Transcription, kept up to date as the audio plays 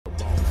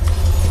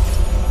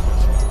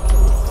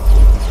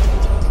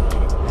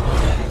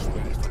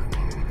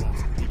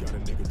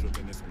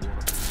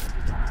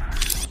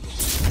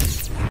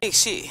big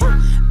shit,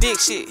 big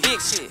shit,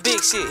 big shit,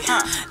 big shit.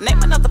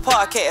 Name another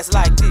podcast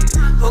like this.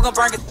 Who gonna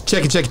bring it?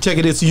 Check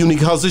it. It's a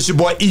Unique Hustle. It's your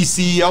boy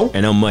ECO.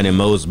 And I'm Money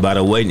Moses, by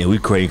the way, and we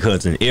create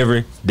content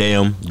every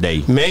damn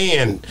day.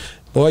 Man,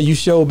 boy, you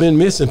sure been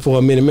missing for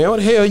a minute, man. What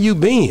the hell you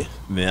been?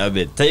 Man, I've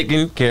been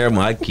taking care of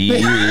my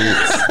kids. Man,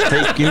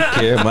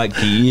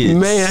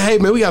 hey,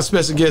 man, we got a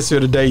special guest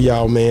here today,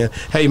 y'all, man.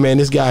 Hey, man,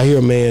 this guy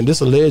here, man,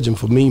 this a legend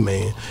for me,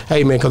 man.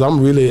 Hey, man, because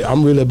I'm really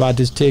about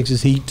this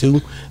Texas heat,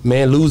 too.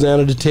 Man,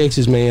 Louisiana to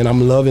Texas, man.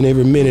 I'm loving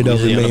every minute of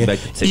it, man. Back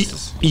to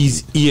Texas.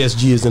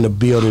 ESG is in the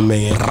building,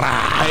 man.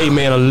 Hey,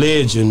 man, a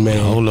legend,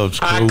 man. Hold up,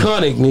 Screw.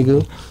 Iconic,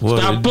 nigga.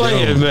 Stop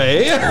playing,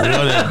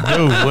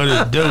 man. What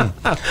it do?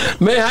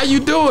 Man, how you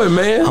doing,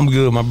 man? I'm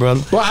good, my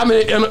brother. Well, how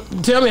many?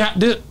 Tell me,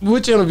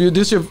 which interview?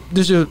 This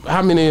your?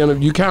 How many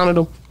interviews? You counted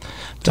them?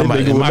 Talking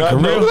about in my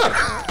career?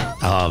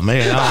 Oh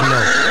man, I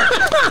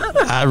don't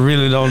know. I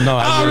really don't know.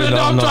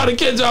 I'm trying to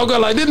catch y'all.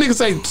 Like this nigga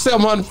say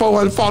 700,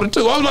 442.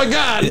 I was like,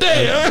 God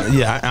damn.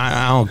 Yeah,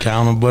 I don't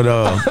count them,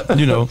 but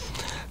you know,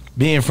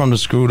 being from the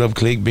screwed up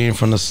clique, being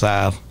from the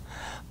South,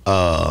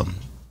 a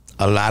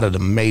lot of the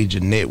major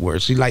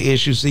networks. See, like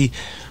SUC,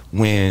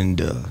 when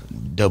the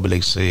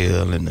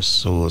XXL and the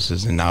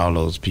Sources and all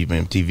those people,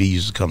 MTV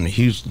used to come to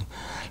Houston,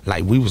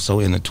 like we were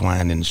so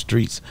intertwined in the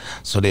streets.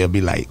 So they'll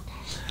be like,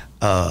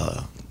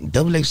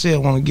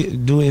 XXL want to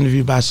do an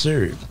interview by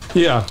Serb.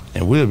 Yeah.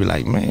 And we'll be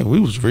like, man, we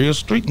was real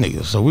street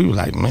niggas. So we were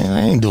like, man,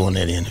 I ain't doing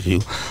that interview.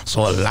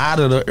 So a lot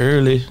of the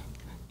early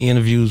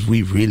interviews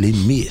we really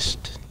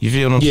missed. You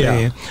feel what I'm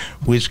saying?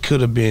 Which could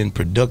have been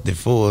productive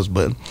for us,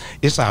 but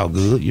it's all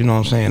good. You know what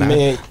I'm saying?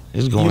 Man,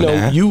 it's going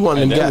down. You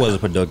want that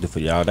wasn't productive for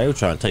y'all. They were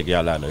trying to take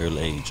y'all out at an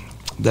early age.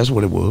 That's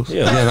what it was.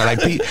 Yeah. Like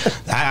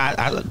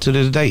I to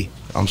this day,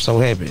 I'm so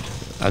happy.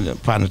 A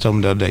partner told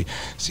me the other day.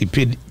 See,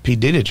 P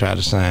Diddy tried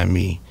to sign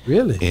me.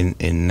 Really? In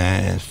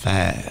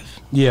 9-5.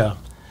 Yeah.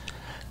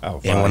 Oh,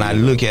 and when I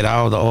look at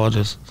all the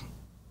artists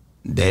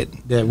that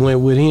went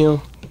with him,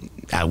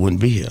 I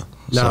wouldn't be here.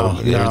 So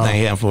everything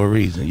happened for a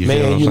reason. You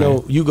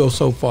know, you go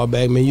so far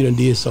back, man. You done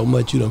did so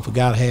much. You done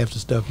forgot half the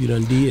stuff you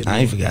done did. I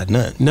ain't forgot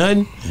nothing.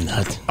 Nothing?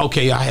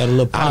 Okay, I had a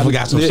little. I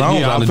forgot some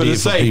songs I did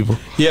for people.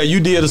 Yeah, you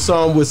did a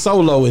song with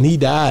Solo, and he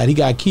died. He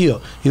got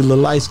killed. He was a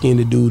little light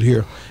skinned dude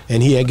here,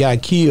 and he had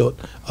got killed.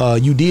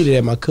 You did it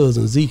at my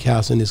cousin Zeke's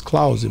house in his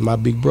closet. My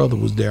big brother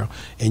was there,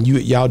 and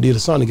y'all did a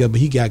song together.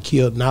 But he got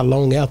killed not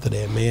long after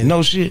that, man.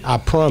 No shit. I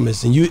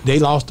promise. And they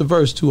lost the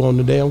verse too on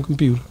the damn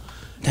computer.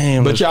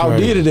 Damn, but y'all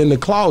did it in the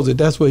closet.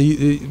 That's what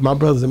my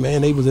brother said,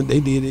 man.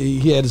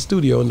 He had a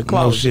studio in the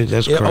closet. No shit,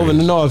 that's crazy. Over in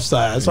the north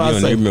side. So I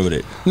say, remember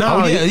that? No,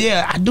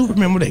 I do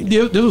remember that.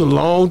 This was a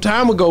long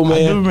time ago,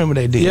 man. I do remember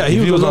that. Yeah,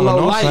 he was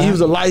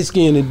a light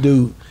skinned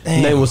dude.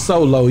 His name was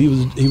Solo. He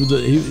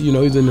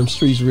was in them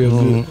streets real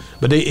good.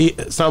 But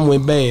something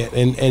went bad,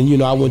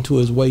 and I went to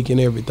his wake and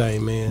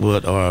everything, man.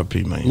 What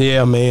R.I.P. man?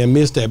 Yeah, man,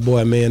 missed that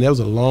boy, man. That was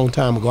a long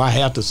time ago. I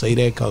have to say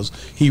that because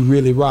he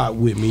really rocked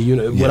with me,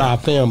 with our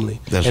family,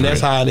 that's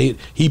how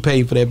he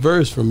paid for that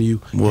verse from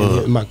you.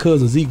 And my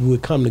cousin Zeke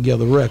would come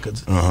together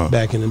records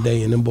back in the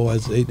day, and them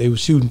boys they were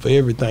shooting for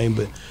everything,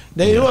 but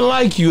they didn't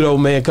like you though,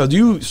 man, because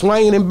you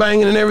swinging and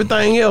banging and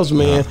everything else,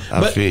 man.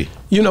 But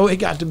it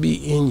got to be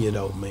in you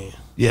though, man.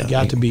 Yeah, it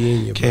got to be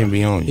in you. Can't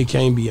be on you. It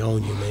can't be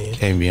on you, man.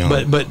 Can't be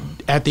on. But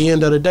at the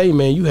end of the day,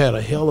 man, you had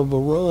a hell of a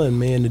run,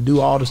 man, to do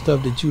all the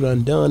stuff that you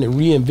done and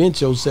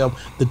reinvent yourself.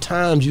 The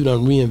times you done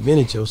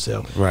reinvented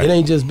yourself. Right. It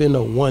ain't just been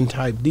a one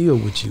type deal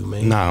with you,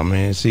 man. Nah,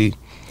 man. See,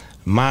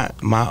 I'd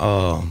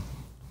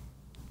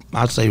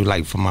say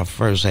like for my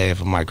first half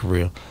of my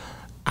career,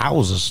 I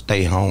was a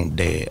stay home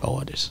dad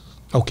artist.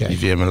 Okay. You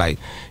feel me? Like,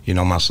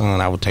 my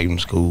son, I would take him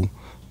to school,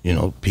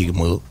 pick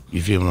him up.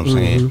 You feel what I'm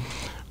saying?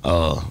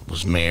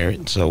 Was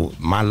married, so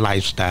my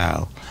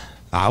lifestyle,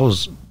 I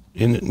was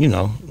in,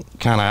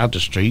 kind of out the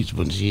streets,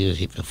 but still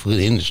hit the foot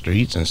in the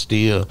streets and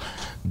still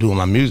doing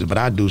my music. But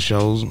I do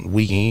shows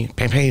weekend,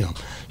 bam,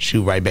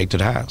 shoot right back to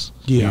the house.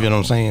 Yeah. You feel what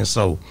I'm saying?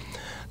 So,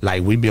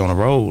 like we be on the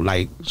road,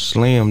 like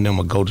Slim them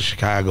would go to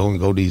Chicago and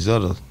go to these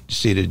other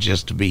cities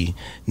just to be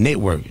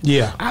networking.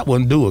 Yeah. I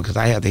wouldn't do it because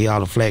I had to hear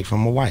all the flack from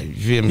my wife.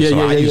 You feel me?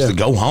 I used to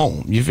go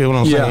home. You feel what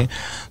I'm saying?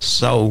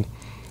 So,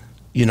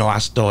 I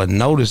started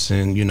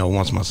noticing,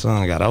 once my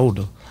son got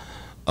older,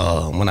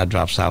 when I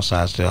dropped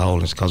Southside Still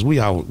Holdings, because we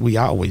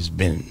always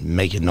been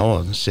making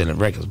noise and selling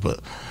records, but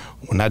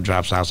when I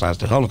dropped Southside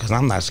Still Holdings, because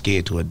I'm not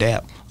scared to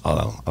adapt,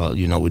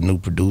 with new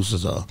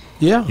producers, you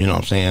know what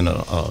I'm saying,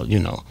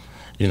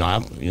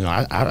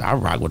 I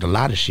rock with a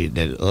lot of shit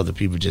that other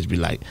people just be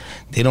like,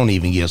 they don't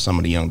even give some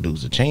of the young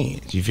dudes a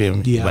chance, you feel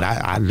me? Yeah. But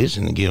I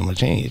listen and give them a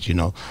chance,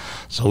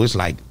 So it's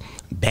like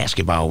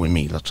basketball with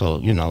me. So,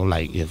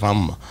 like if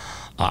I'm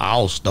an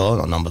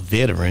all-star and I'm a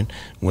veteran,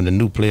 when the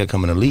new player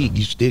come in the league,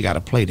 you still got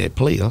to play that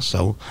player.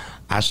 So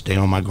I stay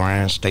on my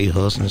grind, stay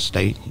hustling,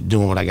 stay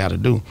doing what I got to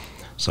do.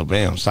 So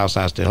bam,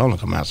 Southside Still Holding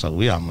come out. So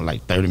we almost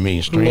like 30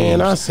 million streams.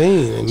 Man, I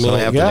seen it, man. So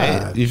after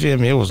that, you feel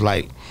me? It was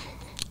like,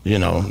 You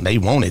know, they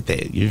wanted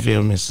that. You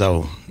feel me?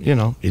 So, you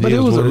know, it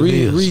was a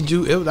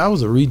that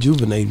was a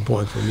rejuvenating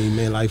point for me,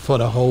 man. Like for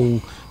the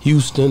whole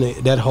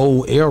Houston, that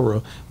whole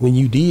era when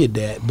you did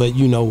that. But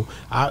you know,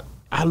 I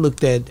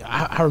looked at.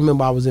 I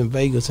remember I was in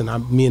Vegas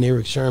and me and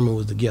Eric Sherman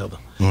was together,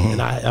 and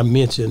I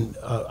mentioned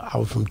I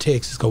was from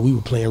Texas because we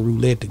were playing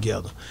roulette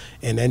together,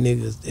 and that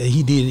nigga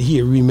he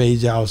had remade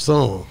y'all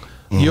song.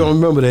 You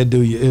don't remember that,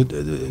 do you?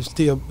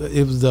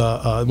 It was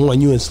the one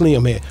you and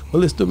Slim had.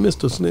 Well, it's the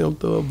Mr. Slim,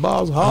 the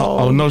Boss Hall.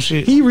 Oh no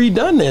shit! He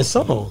redone that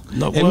song.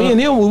 No, and me and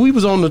him, when we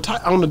was on the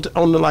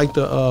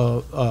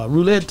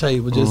roulette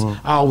table, just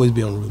I always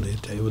be on the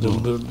roulette table.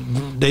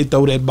 They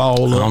throw that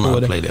ball up. I don't know how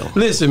to play that one.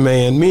 Listen,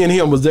 man, me and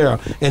him was there,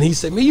 and he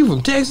said, "Man, you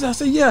from Texas?" I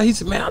said, "Yeah." He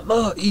said, "Man, I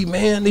love E,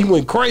 man." He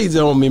went crazy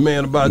on me,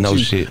 man, about no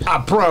you. Shit. I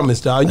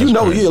promise, dog. You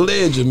know he a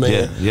legend,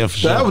 man. Yeah, for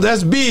sure.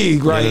 That's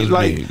big, right? Yeah,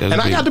 like, big.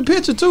 And I got the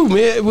picture too,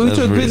 man. We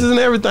took pictures and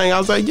everything. I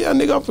was like, yeah,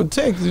 nigga, I'm from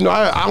Texas. You know,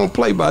 I don't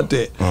play about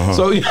that.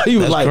 So he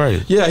was like,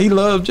 crazy. Yeah, he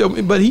loved you.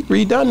 But he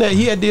redone that.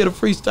 He had did a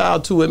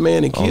freestyle to it,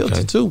 man, and killed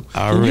it too.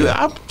 I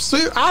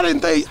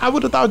didn't think, I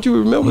would have thought you would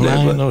remember that.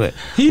 I didn't know that.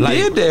 He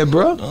did that,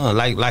 bro. I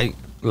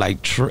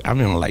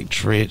remember like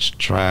Tretch,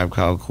 Tribe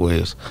Called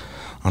Quest.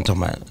 I'm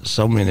talking about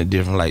so many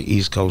different like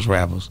East Coast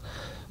rappers.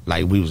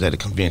 Like we was at a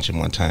convention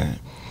one time,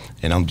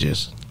 and I'm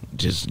just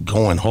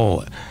going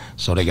hard.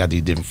 So they got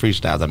these different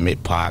freestyles. I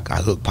met Pac. I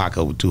hooked Pac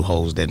up with 2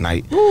 hoes that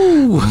night.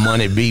 Ooh.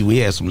 Money B, we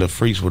had some little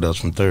freaks with us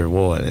from 3rd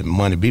Ward. And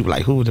Money B was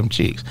like, who are them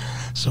chicks?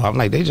 So I'm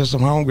like, they just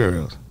some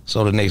homegirls.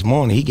 So the next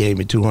morning, he gave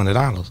me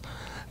 $200.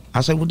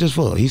 I said, what this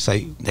for? He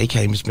say, they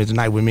came and spent the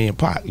night with me and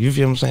Pac. You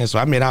feel what I'm saying? So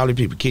I met all these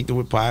people, kicked it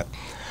with Pac.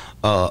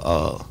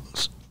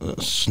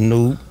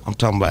 Snoop, I'm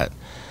talking about,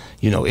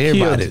 you know,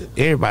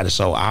 everybody.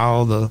 So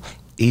all the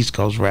East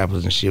Coast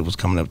rappers and shit was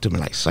coming up to me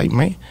like, say,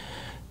 man,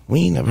 we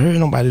ain't never heard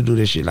nobody do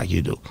this shit like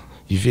you do.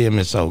 You feel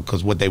me? So,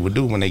 because what they would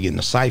do when they get in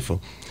the cypher,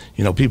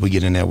 you know, people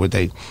get in there with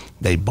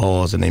they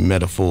bars and they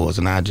metaphors,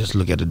 and I just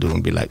look at the dude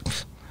and be like,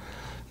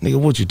 nigga,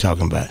 what you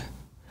talking about?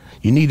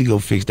 You need to go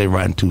fix that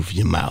rotten tooth in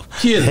your mouth.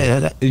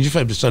 Yeah. You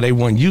feel me? So they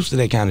weren't used to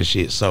that kind of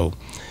shit. So,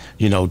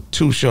 you know,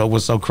 Too Short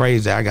was so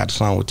crazy. I got the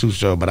song with Too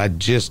Short, but I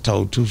just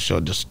told Too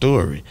Short the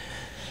story.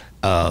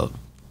 Our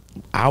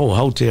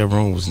hotel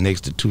room was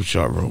next to Too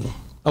Short room.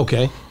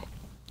 Okay.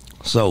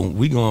 So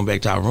we going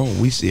back to our room.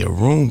 We see a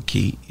room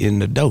key in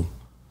the door.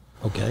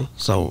 Okay.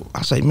 So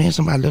I say, man,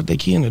 somebody left their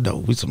key in the door.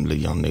 We some little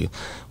young niggas.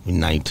 We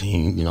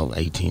 19, you know,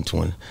 18,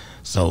 20.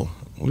 So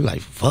we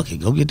like, fuck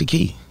it, go get the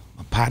key.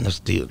 My partner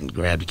still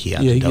grabbed the key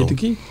out the door. Yeah, you get the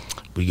key?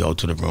 We go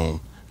to the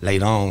room.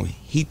 Later on,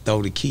 he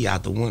throw the key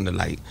out the window,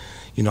 like,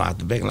 you know, out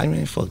the back. Like,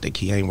 man, fuck that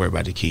key. I ain't worried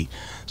about the key.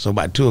 So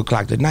about 2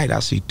 o'clock that night,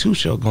 I see Too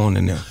Short going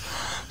in there.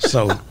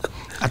 So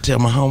I tell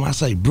my home, I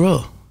say,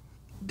 bruh,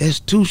 that's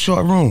Too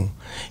Short room.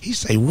 He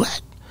say,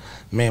 what?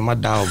 Man, my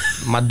dog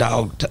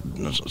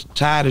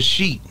tied a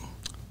sheet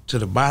to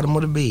the bottom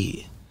of the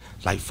bed,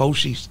 like 4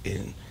 sheets,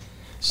 and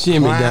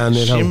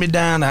shimmy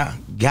down. I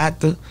got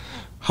the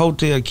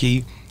hotel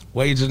key.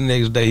 Waited till the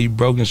next day. He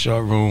broke in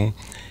Short room.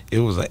 It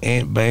was an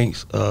Ant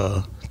Banks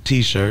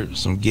T-shirt,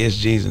 some Guess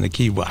jeans, and the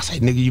keyboard. I say,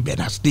 nigga, you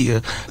better not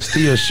steal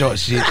Short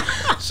shit.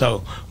 So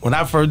when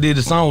I first did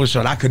the song with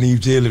Short, I couldn't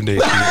even tell him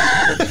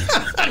that shit.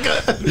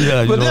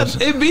 Yeah,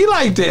 but it be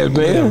like that,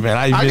 man. Yeah, man,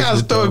 I got a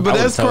story, but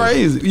that's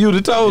crazy. You would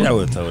have told him. I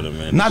would have told him,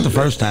 man. Not the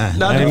first time.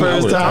 Not the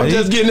first time. I'm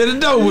just getting in the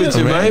door with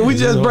you, man. We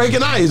just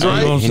breaking ice,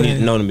 right? He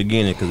didn't know in the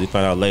beginning because he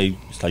found out late.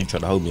 It's like you tried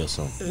to hold me or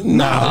something.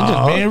 Nah,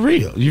 just being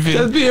real. You feel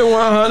just being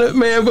 100,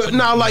 man. But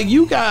now, like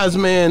you guys,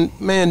 man,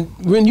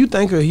 when you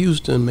think of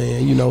Houston,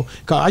 man, you know,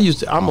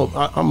 cause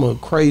I'm a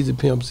crazy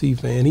Pimp C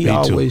fan. He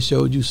always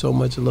showed you so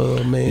much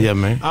love, man. Yeah,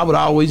 man. I would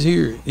always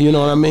hear it. You know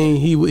what I mean?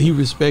 He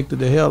respected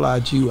the hell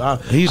out you.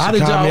 He used to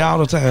call me all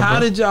the time. How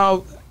did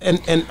y'all?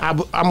 And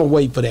I'm gonna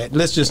wait for that.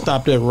 Let's just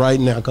stop that right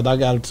now because I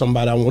got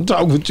somebody I want to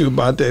talk with you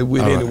about that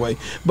with anyway.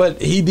 But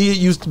he did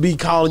used to be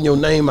calling your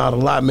name out a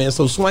lot, man.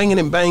 So swinging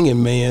and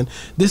banging, man.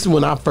 This is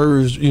when I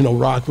first, you know,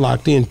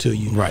 locked into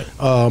you. Right.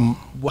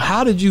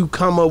 How did you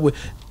come up with?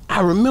 I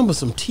remember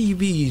some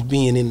TVs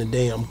being in the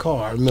damn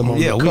car. I remember on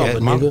the cover,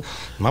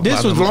 nigga.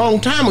 This was a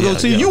long time ago.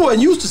 See, you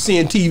wasn't used to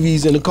seeing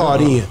TVs in the car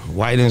then.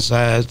 White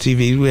inside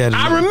TVs. We had.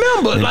 I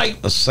remember, like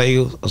a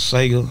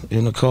Sega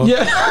in the car.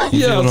 Yeah,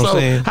 you know what I'm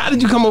saying? How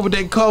did you come up with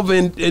that cover,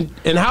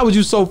 and how was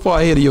you so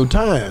far ahead of your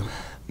time?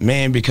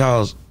 Man,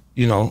 because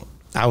you know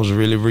I was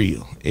really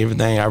real.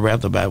 Everything I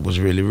rapped about was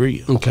really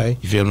real. Okay,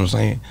 you feel what I'm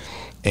saying?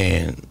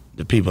 And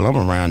the people I'm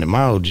around, and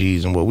my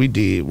OGs, and what we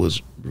did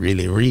was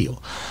really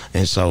real.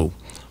 And so.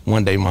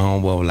 One day my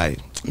homeboy was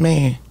like,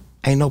 man,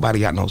 ain't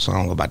nobody got no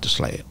song about the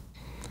slab.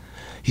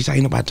 He said,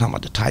 ain't nobody talking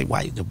about the tight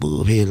white, the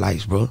bulb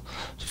headlights, bro.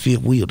 The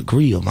fifth wheel, the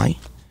grill, man.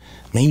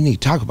 Man, you need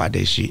to talk about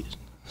that shit.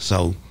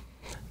 So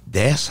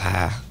that's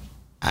how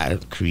I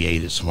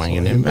created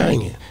Swinging and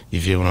Banging. You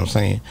feel what I'm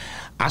saying?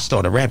 I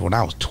started rapping when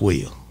I was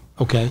 12.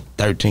 Okay.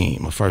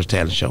 13, my first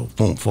talent show.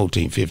 Boom,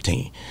 14,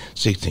 15,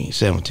 16,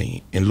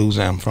 17. In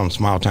Louisiana, I'm from a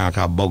small town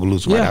called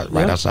Bogalusa,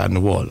 right outside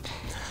New Orleans.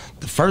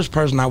 The first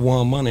person I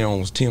won money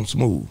on was Tim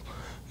Smooth.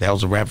 That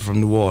was a rapper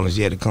from New Orleans.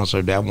 He had a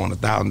concert there. I won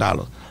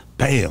 $1,000.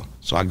 Bam.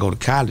 So I go to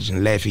college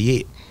in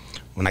Lafayette.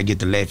 When I get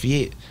to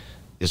Lafayette,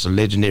 it's a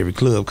legendary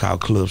club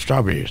called Club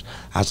Strawberries.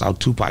 I saw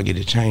Tupac get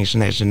a chain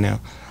snatched in there.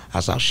 I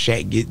saw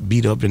Shaq get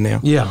beat up in there.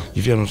 Yeah.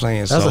 You feel what I'm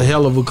saying? That's a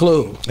hell of a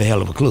club. A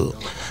hell of a club.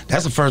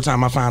 That's the first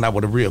time I found out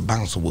what a real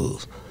bouncer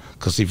was.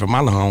 Because, see, from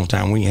my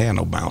hometown, we ain't had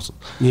no bouncer.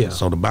 Yeah.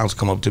 So the bouncer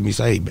come up to me and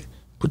say, hey,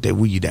 put that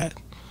weed out.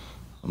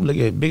 I'm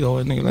looking at big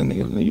old nigga,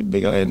 nigga, you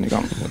big old nigga,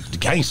 I'm the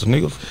gangster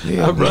nigga.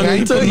 Yeah, I'm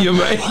running to you,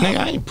 man. Nigga,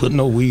 I ain't putting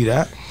no weed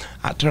out.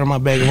 I turned my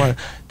back around.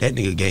 That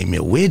nigga gave me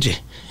a wedgie.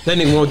 That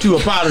nigga want you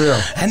up out of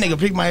there. That nigga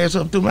picked my ass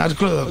up, threw me out the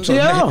club. So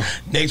yeah.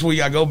 Next week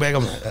I go back,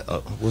 I'm like,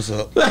 what's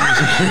up? But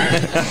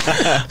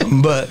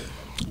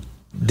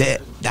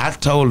that I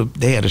told them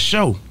they had a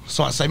show.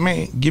 So I say,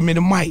 man, give me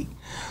the mic.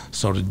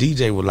 So the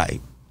DJ was like,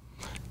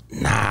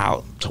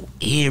 nah. So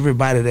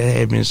everybody that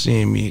had been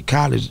seeing me in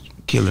college,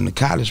 killing the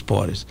college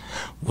parties,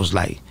 was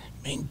like,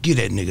 man, get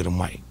that nigga the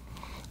mic.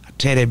 I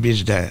tear that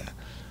bitch down.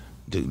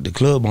 The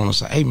club owner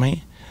said, hey man,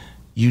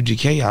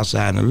 UGK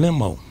outside in a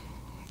limo.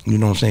 You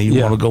know what I'm saying?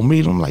 You want to go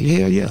meet him? I'm like,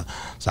 hell yeah.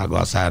 So I go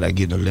outside, I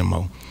get in a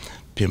limo.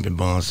 Pimpin'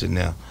 Bun sitting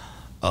there.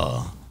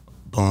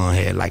 Bun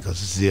had like a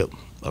zip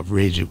of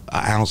Reggie,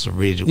 an ounce of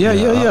Reggie.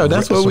 Yeah.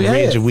 That's what we had.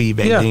 Reggie weed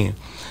back then.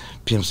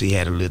 Pimp C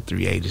had a little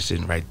 380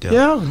 sitting right there.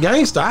 Yeah,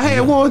 gangster. I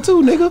had one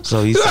too, nigga.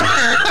 So he said,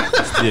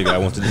 still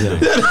got one to do.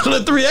 That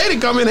little 380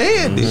 come in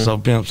handy. So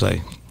Pimp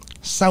say,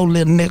 so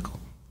little nigga,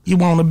 you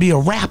want to be a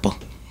rapper?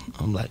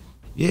 I'm like,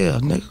 yeah,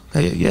 nigga.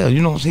 Hey, yeah,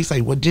 you know what I'm saying? He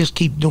say, well, just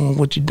keep doing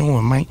what you're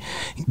doing, man.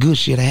 Good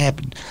shit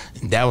happened.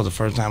 And that was the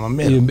first time I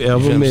met him.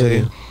 Ever met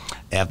him.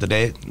 After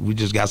that, we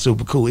just got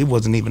super cool. It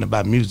wasn't even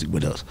about music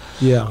with us.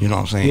 Yeah. You know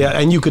what I'm saying? Yeah,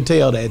 and you could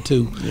tell that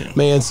too. Yeah.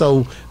 Man,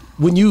 so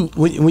when you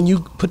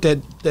put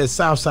that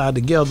South Side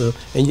together,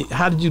 and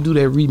how did you do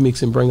that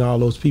remix and bring all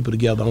those people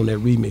together on that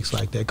remix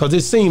like that? Because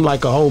it seemed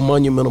like a whole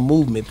monumental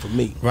movement for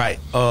me. Right.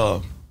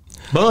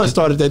 Bun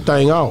started that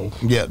thing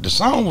off. Yeah, the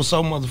song was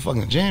so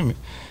motherfucking jamming.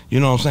 You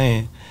know what I'm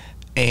saying?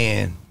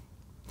 And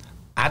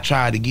I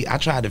tried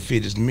to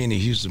fit as many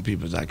Houston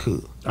people as I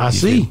could. I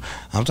see.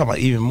 I'm talking about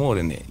even more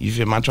than that. You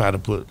feel me? I tried to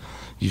put,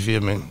 you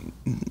feel me,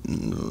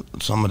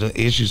 some of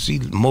the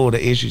SUC, more of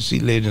the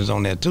SUC legends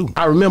on there too.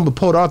 I remember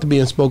Port Arthur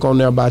being spoke on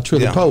there by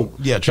Trilly Pope.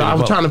 Yeah, so I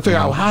was trying to figure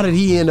out how did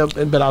he end up,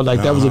 but I was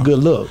like, that was a good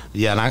look.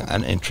 Yeah,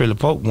 and Trilly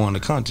Pope won the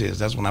contest.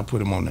 That's when I put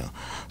him on there.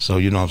 So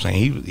you know what I'm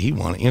saying? He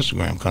won an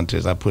Instagram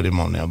contest. I put him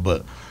on there,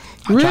 but.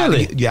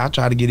 I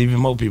try to get even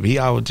more people. He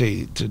always tell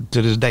you to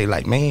this day,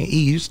 like, man,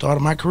 you started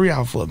my career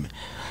out for me.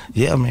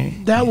 Yeah,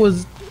 man. That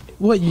was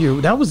what year?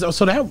 That was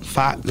so that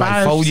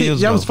 4 years ago.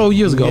 That was 4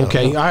 years ago. Yeah.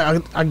 Okay,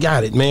 I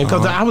got it, man.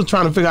 Because I was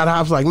trying to figure out how.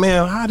 I was like,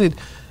 man, how did?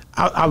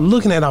 I was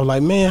looking at it, I was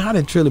like, man, how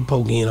did Trilly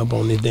Poke end up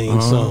on this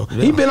dang song?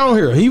 Yeah. He been on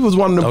here. He was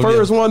one of the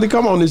first ones to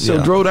come on this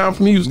show, drove down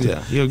from Houston.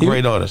 Yeah, he a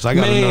great artist. I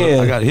got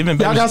him and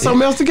Baby. Y'all got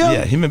something else together?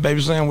 Yeah, him and Baby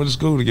Sam went to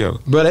school together.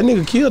 Bro, that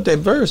nigga killed that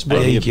verse, bro.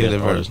 Yeah, he killed that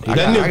verse. That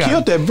nigga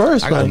killed that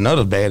verse, man. I got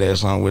another badass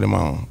song with him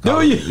on.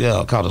 Do you?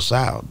 Yeah, called The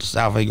South. The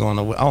South ain't going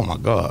nowhere. Oh, my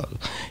God.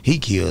 He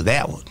killed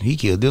that one. He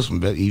killed this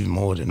one even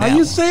more than that one. Are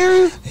you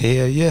serious?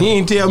 Hell yeah. He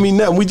ain't tell me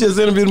nothing. We just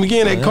interviewed him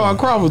again at Carl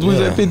Crawford's. We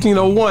was at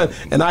 1501,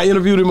 and I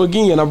interviewed him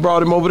again. I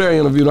brought him over there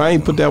and interviewed him. I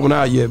ain't put that one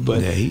out yet,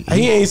 but he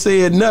ain't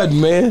said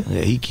nothing, man.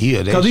 Yeah, he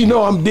killed that. Because he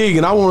know I'm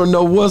digging. I want to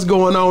know what's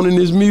going on in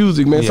this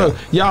music, man. Yeah. So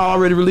y'all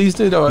already released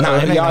it, or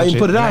y'all ain't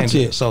put it out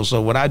yet?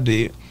 So what I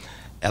did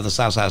after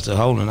Southside Still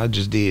Holding, I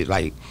just did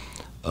like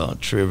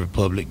True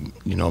Republic,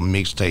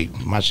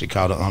 mixtape. My shit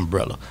called The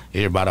Umbrella.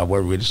 Everybody I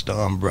work with is The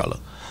Umbrella.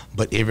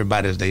 But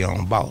everybody's their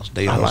own boss,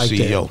 their own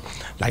CEO.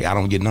 That. Like, I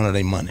don't get none of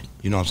their money.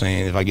 You know what I'm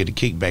saying? If I get a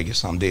kickback or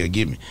something, they'll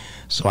give me.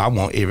 So I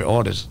want every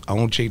artist, I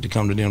want Chick to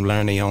come to them,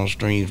 learn their own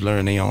streams,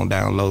 learn their own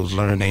downloads,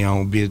 learn their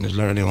own business,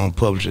 learn their own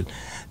publishing.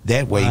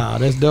 That way. Wow,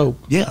 that's dope.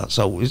 Yeah,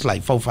 so it's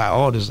like 4 or 5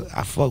 artists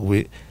I fuck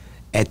with.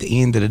 At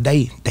the end of the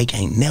day, they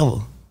can't never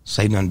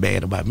say nothing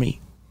bad about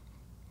me.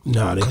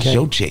 No, they can't. Because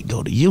your check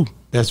go to you.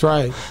 That's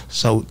right.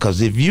 So,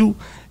 because if you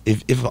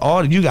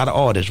got an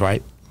artist,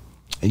 right,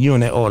 and you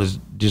and that artist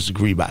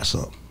disagree about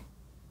something,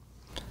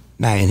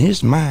 now in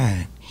his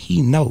mind,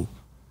 he know,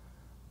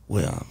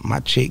 well, my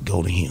check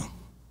go to him.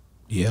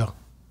 Yeah.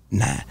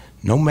 Now,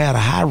 no matter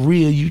how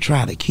real you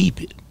try to keep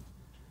it,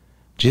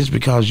 just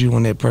because you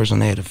and that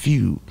person had a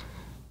feud,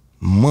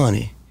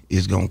 money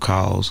is gonna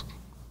cause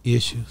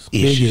issues.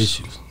 Big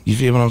issues. You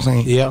feel what I'm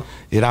saying? Yeah.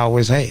 It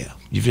always have.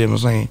 You feel what I'm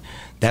saying?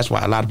 That's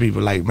why a lot of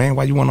people like, man,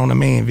 why you want on the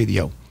man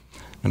video?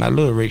 And I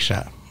love Rick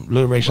Shot.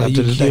 Love Rick Shot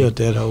to this day. You killed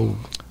that whole.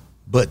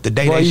 But the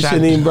day boy, they you shot,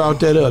 shouldn't even brought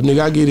that up,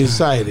 nigga. I get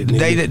excited. The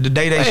day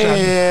they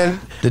man,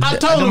 shot, I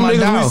told them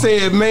niggas we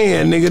said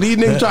man, nigga. These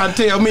niggas try to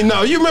tell me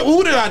no. You remember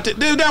who did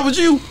that was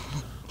you?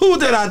 Who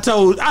did I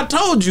told? I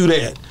told you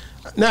that.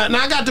 Now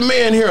I got the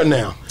man here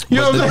now. You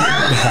know what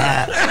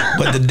I'm saying?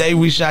 But the day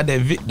we shot the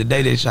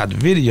day they shot the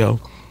video,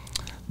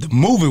 the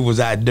movie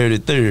was out Dirty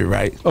 30,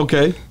 right?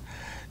 Okay.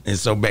 And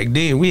so back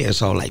then we had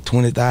sold like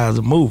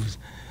 20,000 movies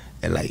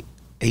at like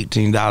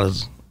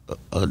 $18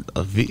 a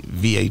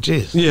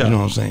VHS. Yeah. You know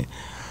what I'm saying?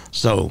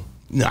 So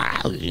No,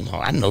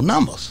 I know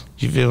numbers.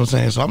 You feel what I'm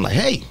saying? So I'm like,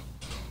 hey,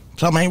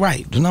 something ain't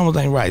right. The numbers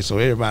ain't right. So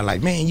everybody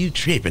like, man, you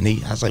tripping.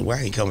 I was like, well,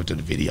 I ain't coming to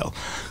the video.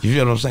 You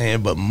feel what I'm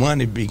saying? But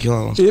money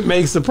becomes... It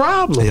makes a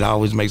problem. It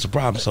always makes a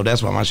problem. So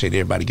that's why my shit,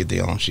 everybody get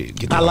their own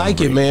shit. I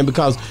like it, man,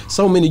 because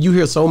you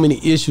hear so many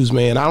issues,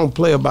 man. I don't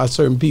play about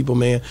certain people,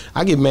 man.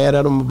 I get mad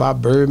at them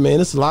about Bird, man.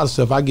 It's a lot of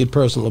stuff I get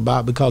personal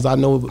about because I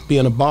know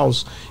being a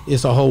boss,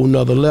 it's a whole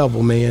nother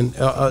level, man.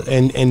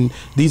 And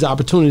these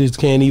opportunities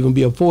can't even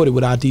be afforded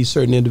without these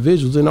certain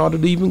individuals in order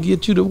to even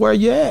get you to where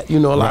you're at, a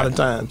lot of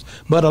times.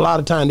 But a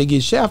lot of times they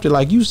get shafted,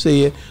 like you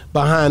said,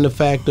 behind the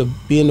fact of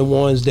being the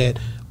ones that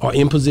are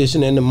in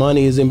position and the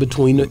money is in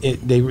between.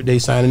 They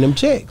signing them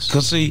checks.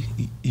 Cause see,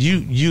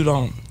 you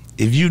don't.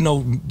 If you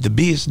know the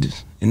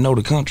business and know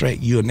the contract,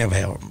 you'll never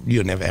have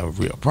a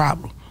real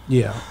problem.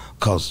 Yeah.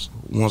 Cause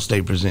once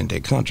they present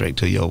that contract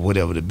to you or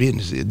whatever the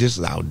business is, this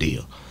is our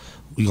deal.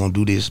 We gonna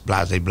do this,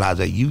 blase,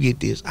 blase. You get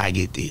this, I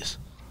get this.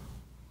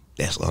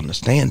 That's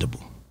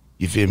understandable.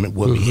 You feel me?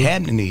 What be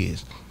happening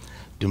is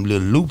them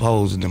little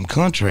loopholes in them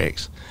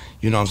contracts.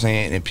 You know what I'm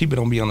saying? And people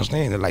don't be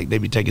understanding, like they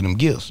be taking them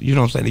gifts. You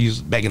know what I'm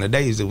saying? Back in the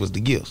days, it was the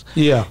gifts.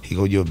 Yeah. Here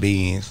go your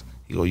Benz,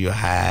 here go your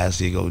highs,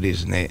 here go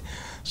this and that.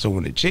 So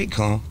when the check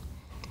come,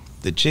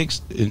 the check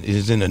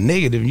is in the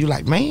negative, and you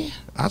like, man,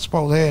 I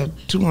supposed to have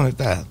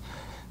 $200,000.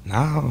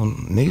 Nah,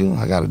 nigga,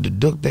 I gotta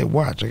deduct that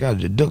watch. I gotta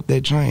deduct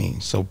that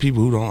chain. So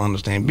people who don't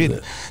understand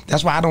business,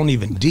 that's why I don't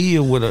even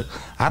deal with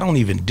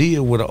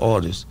an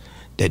artist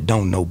that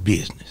don't know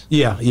business.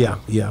 Yeah.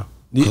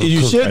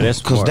 You should,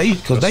 because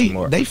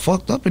they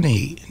fucked up in the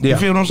head. You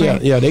feel what I'm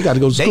saying? Yeah, they got to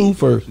go to school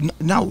first.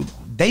 No,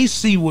 they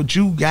see what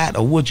you got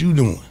or what you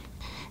doing.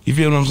 You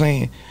feel what I'm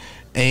saying?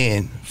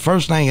 And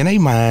first thing in their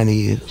mind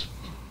is,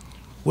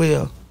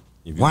 well,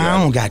 why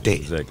I don't got that?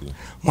 Exactly.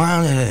 Why I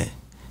don't got that?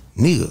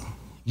 Nigga,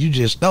 you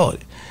just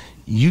started.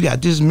 You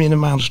got this many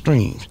amount of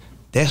streams.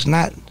 That's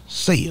not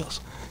sales.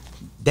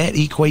 That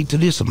equate to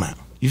this amount.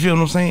 You feel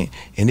what I'm saying?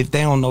 And if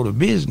they don't know the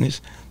business,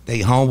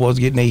 they homeboys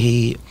getting their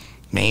head.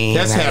 Man,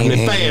 that's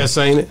happening fast,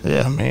 ain't it?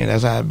 Yeah, man,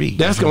 that's how it be.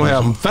 That's gonna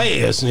happen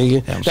fast,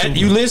 nigga.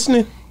 You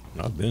listening?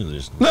 I've been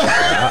listening.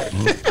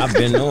 I've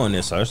been knowing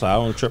this, so it's like I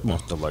don't trip on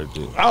stuff like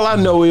this. All I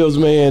know is,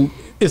 man,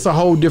 it's a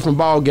whole different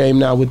ball game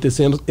now with this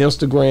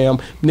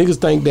Instagram. Niggas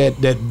think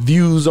that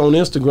views on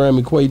Instagram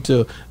equate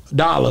to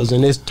dollars,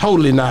 and it's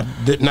totally not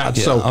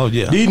so. Oh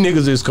yeah. These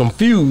niggas is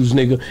confused,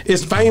 nigga.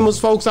 It's famous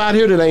folks out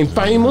here that ain't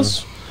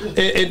famous.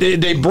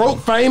 They broke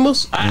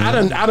famous. I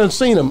done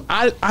seen them.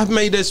 I've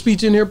made that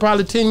speech in here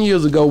probably 10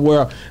 years ago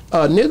where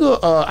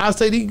I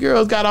say these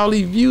girls got all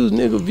these views.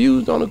 Nigga,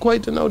 views don't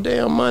equate to no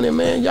damn money,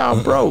 man.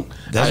 Y'all broke.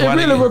 That's why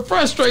really was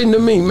frustrating to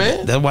me,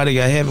 man. That's why they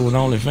got happy when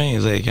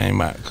OnlyFans they came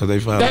out, because they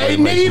found they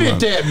needed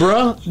that,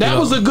 bro. That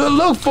was a good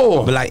look for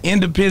them. But like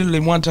independently,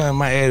 one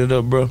time I added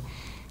up, bro.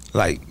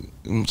 Like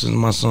since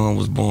my son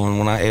was born,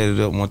 when I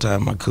added up one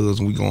time, my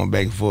cousin, we going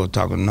back and forth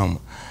talking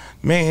number.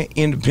 Man,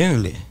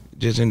 independently.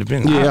 Just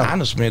independent. Yeah. I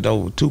done spent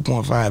over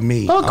 $2.5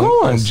 million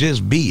on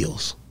just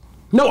bills.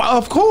 No,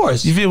 of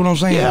course. You feel what I'm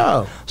saying?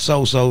 Yeah.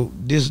 So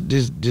this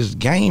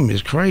game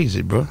is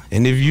crazy, bro.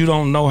 And if you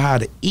don't know how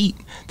to eat,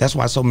 that's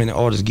why so many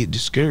artists get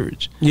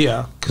discouraged.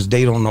 Yeah. Because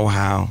they don't know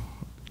how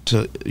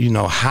to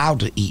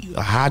eat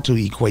or how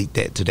to equate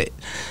that to that.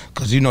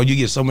 Because you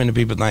get so many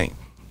people think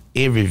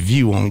every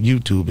view on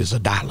YouTube is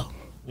 $1.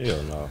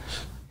 Hell no.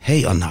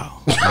 Hell no.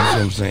 You know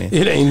what I'm saying?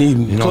 It ain't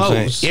even close. What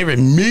I'm saying? Every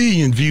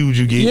million views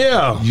you get,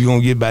 you're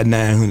gonna get about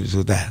 900 to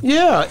 1,000.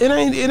 Yeah, it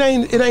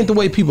ain't the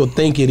way people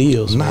think it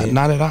is. Not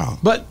at all.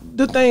 But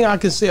the thing I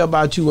can say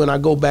about you when I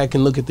go back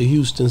and look at the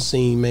Houston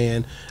scene,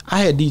 man, I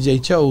had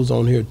DJ Chose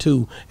on here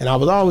too, and I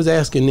was always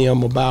asking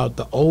them about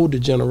the older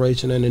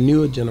generation and the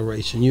newer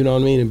generation. You know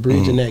what I mean, and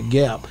bridging that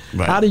gap.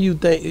 Right. How do you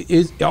think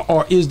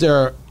is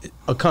there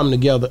a come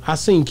together? I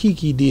seen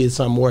Kiki did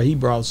something where he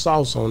brought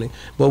sauce on it,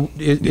 but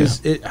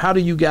how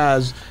do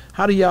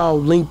y'all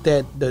link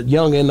that the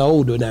young and the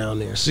older down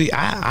there? See,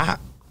 I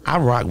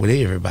rock with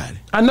everybody.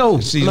 I know.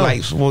 See,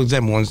 like for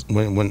example,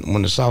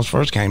 when the sauce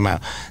first came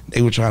out,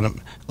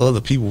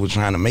 other people were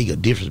trying to make a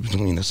difference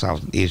between the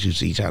sauce and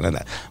SUC,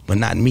 but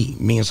not me.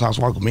 Me and Sauce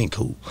Walker been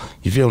cool.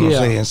 You feel what I'm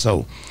saying?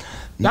 So.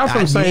 Y'all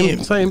from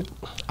same.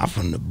 I'm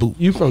from the boot.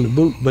 You from the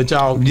boot, but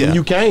y'all when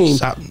you came,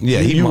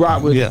 you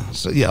rock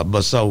with.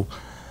 But so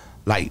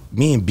like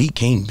me and B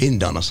King been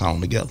done a song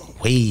together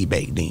way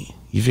back then.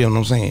 You feel what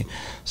I'm saying?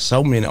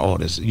 So many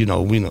artists, I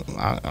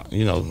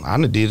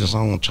done did a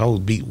song on Chose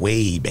beat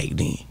way back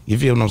then. You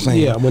feel what I'm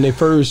saying? Yeah, when they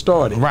first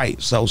started.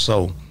 Right.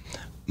 So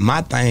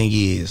my thing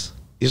is,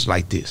 it's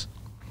like this.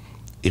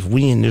 If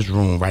we in this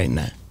room right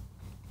now,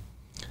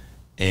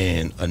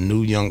 and a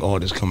new young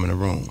artist come in the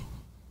room,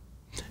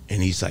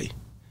 and he say,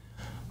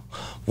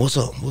 what's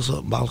up,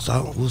 boss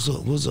out? What's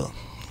up,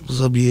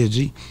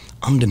 ESG?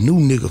 I'm the new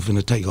nigga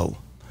finna take over.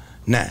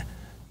 Now,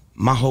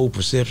 my whole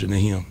perception of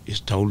him is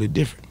totally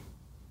different.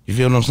 You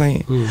feel what I'm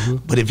saying? Mm-hmm.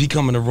 But if he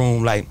come in the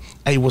room like,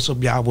 hey, what's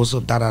up, y'all? What's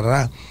up,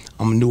 da-da-da-da?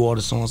 I'm a new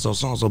artist,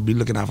 so-and-so, be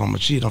looking out for my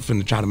shit. I'm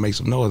finna try to make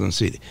some noise in the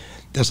city.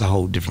 That's a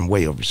whole different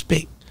way of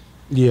respect.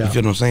 Yeah. You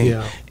feel what I'm saying?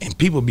 Yeah. And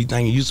people be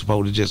thinking you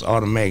supposed to just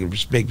automatically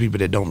respect people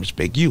that don't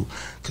respect you,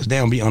 because they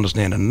don't be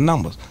understanding the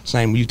numbers.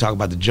 Same when you talk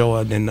about the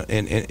Jordan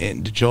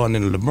and the Jordan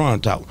and the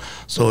LeBron talk.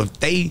 So if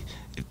they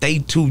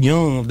too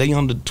young, if they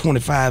under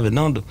 25 and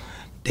under,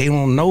 they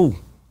don't know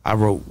I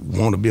wrote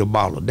 "Want to Be a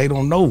Baller." They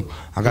don't know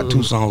I got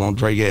 2 songs on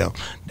Drake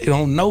album. They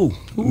don't know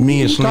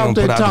me and Slim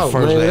put out the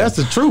first album. That's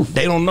the truth.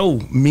 They don't know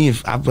me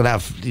and I put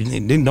out.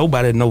 Didn't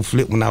nobody know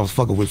Flip when I was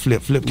fucking with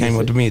Flip. Flip came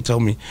up to me and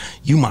told me,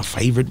 "You my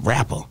favorite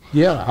rapper."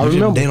 Yeah, I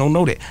remember. They don't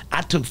know that.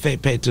 I took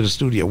Fat Pat to the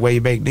studio way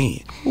back then.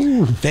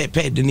 Ooh. Fat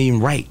Pat didn't even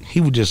write. He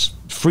would just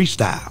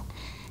freestyle.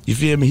 You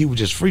feel me? He would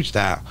just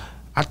freestyle.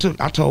 I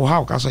told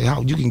Hawk, I say,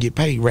 Hawk, you can get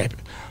paid rapping.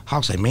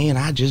 Hawk say, man,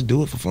 I just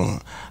do it for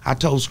fun. I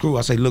told Screw,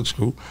 I say, look,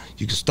 Screw,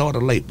 you can start a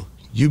label.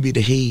 You be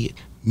the head,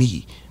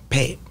 me,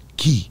 Pat,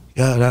 Key,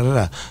 da da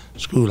da.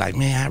 Screw like,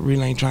 man, I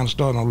really ain't trying to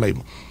start no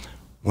label.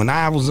 When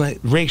I was at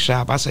Rec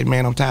Shop, I say,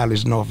 man, I'm tired of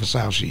this North and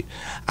South shit.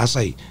 I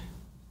say,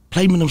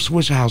 play me them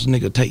Swisher House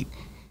nigga tape.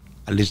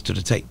 I listen to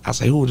the tape. I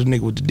say, who was the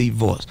nigga with the deep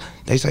voice?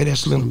 They say,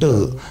 that's Slim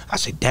Thug. I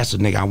say, that's the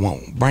nigga I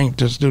want. Bring him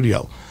to the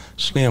studio.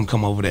 Slim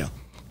come over there.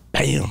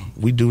 Bam,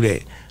 we do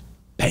that.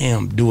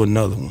 Bam, do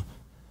another one.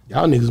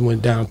 Y'all niggas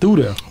went down through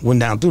there.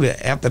 Went down through there.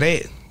 After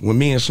that, when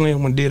me and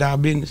Slim went did our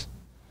business,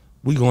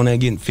 we going there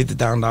getting $50,000,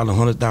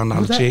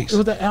 $100,000 checks.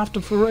 Was that after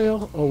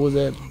Pharrell or was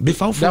that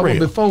before Pharrell? That was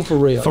before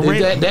Pharrell.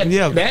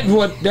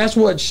 Pharrell, that's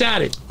what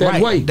shot it that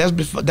right. way. That's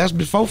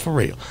before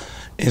Pharrell.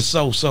 And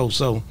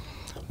so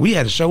we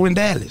had a show in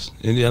Dallas,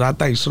 and then I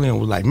think Slim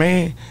was like,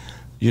 man,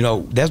 you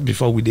know, that's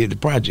before we did the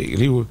project.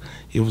 And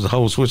it was a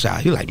whole switch out.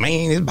 He was like,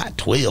 man, it's about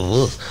 12 of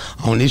us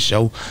on this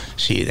show.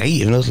 Shit, they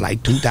giving us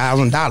like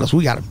 $2,000.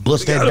 We gotta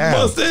bust that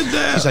down.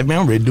 He's like, man,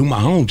 I'm ready to do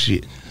my own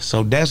shit.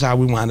 So that's how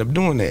we wound up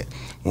doing that.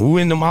 When we were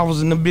in them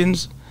offices in the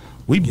business,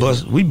 we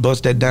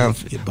bust that down.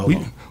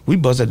 We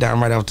bust that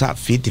down right off top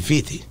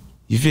 50-50.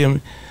 You feel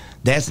me?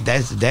 That's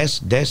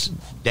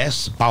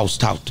boss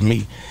talk to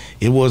me.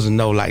 It wasn't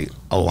no like,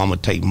 oh, I'm gonna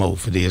take more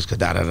for this, cause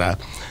da da da.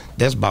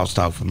 That's boss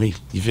talk for me.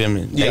 You feel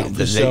me?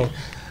 Sure.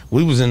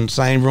 We was in the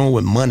same room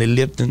with Money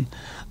Lipton,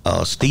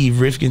 Steve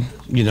Rifkin,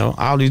 you know,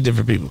 all these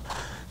different people.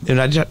 Then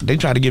they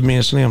tried to give me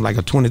and Slim like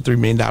a $23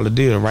 million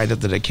deal right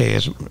after the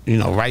cash, you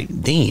know, right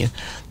then.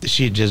 The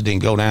shit just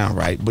didn't go down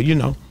right. But, you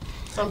know,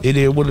 it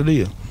is what it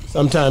is.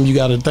 Sometimes you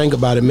got to think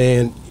about it,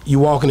 man. You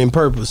walking in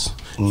purpose.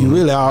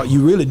 Mm-hmm.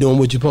 You really doing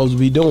what you're supposed to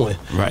be doing.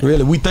 Right.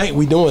 Really, we think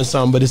we doing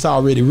something, but it's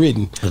already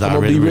written. It's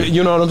already written.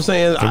 You know what I'm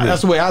saying?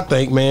 That's the way I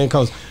think, man.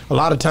 Because a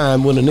lot of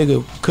time when a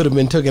nigga could have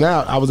been taken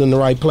out, I was in the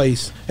right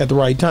place at the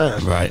right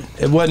time. Right.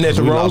 It wasn't at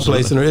the wrong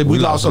place. We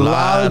lost a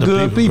lot of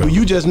good people.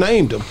 You just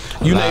named them.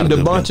 You named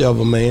a bunch of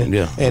them, man.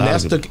 Yeah. And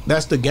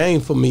that's the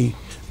game for me.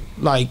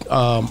 Like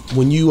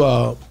when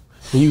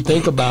you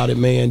think about it,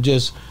 man,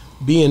 just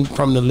being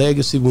from the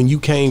legacy when you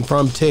came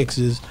from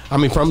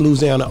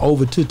Louisiana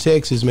over to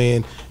Texas,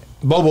 man.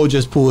 Bobo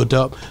just pulled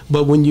up,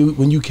 but when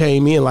you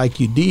came in like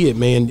you did,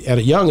 man, at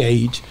a young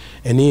age,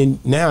 and then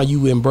now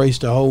you embrace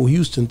the whole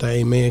Houston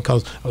thing, man,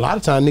 because a lot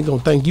of times they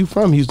gonna think you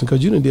from Houston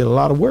because you done did a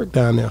lot of work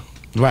down there.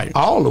 Right.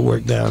 All the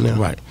work down there.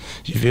 Right.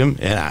 You feel me?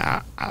 And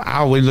I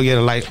always look at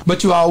it like.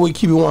 But you always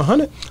keep it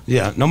 100?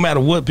 Yeah. No matter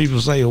what people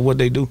say or what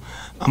they do,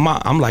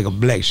 I'm like a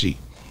black sheep.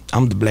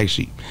 I'm the black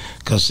sheep.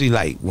 Because see,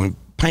 like when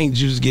paint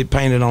used to get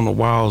painted on the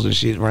walls and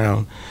shit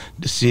around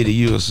the city,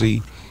 you'll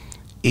see,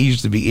 it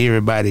used to be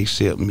everybody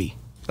except me.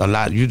 A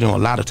lot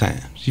of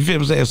times. You feel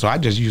what I'm saying? So I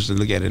just used to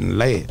look at it and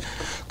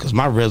laugh. Because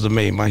my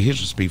resume, my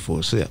history speak for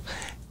itself.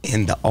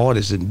 And the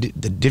artists and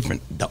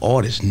the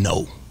artists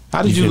know.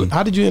 How did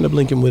you end up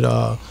linking with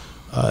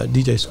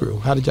DJ Screw?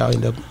 How did y'all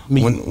end up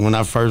meeting? When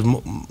I first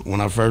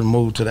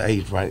moved to the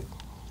 8th, right?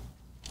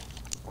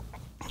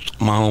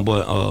 My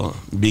homeboy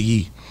Big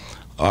E,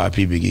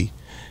 R.I.P. Big E,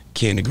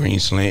 Kenny Green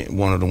Slant,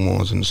 one of the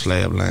ones in the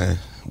slab line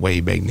way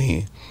back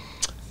then.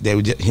 They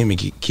were just, him and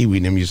Kiwi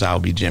and them used to all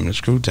be jamming the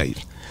Screw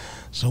tapes.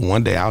 So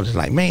one day I was just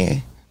like,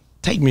 man,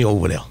 take me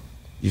over there.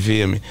 You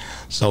feel me?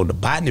 So the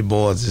Botany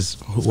Boys is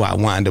who I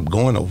wind up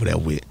going over there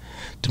with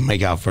to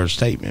make our first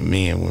tape. And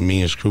when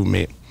me and Screw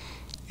met,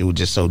 it was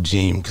just so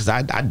genuine. Because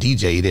I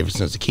DJ'd ever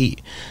since a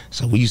kid.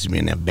 So we used to be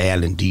in there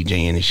battling,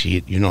 DJing and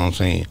shit. You know what I'm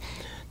saying?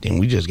 Then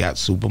we just got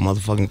super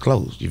motherfucking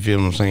close. You feel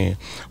what I'm saying?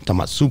 I'm talking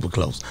about super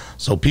close.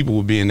 So people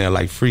would be in there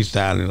like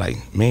freestyling, like,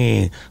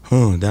 man,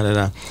 da da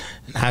da.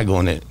 And I go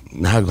in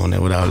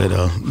there with all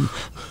that,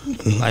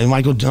 like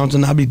Michael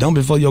Johnson, I be done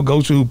before your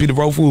go-to, Peter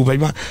Rofu,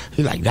 baby.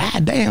 He's like,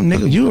 God damn,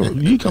 nigga,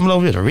 you coming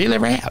over here to really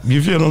rap.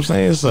 You feel what I'm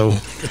saying? So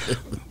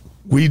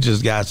we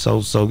just got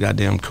so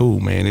goddamn cool,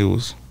 man. It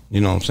was,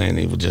 you know what I'm saying?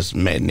 It was just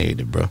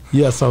marinated, bro.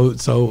 Yeah.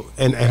 So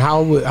and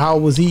how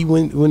was he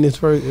when this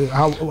first?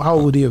 How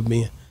old would he have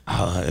been?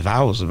 If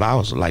I was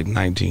like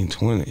 19,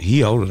 20,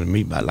 he older than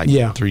me by like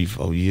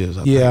 3-4 years.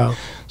 I think.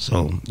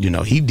 So you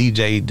know, he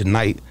DJ'd the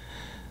night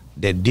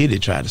that Diddy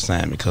tried to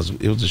sign me because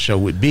it was a show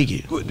with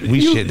Biggie.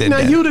 We shit that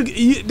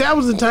down. That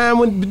was the time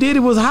when Diddy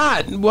was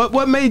hot.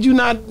 What made you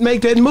not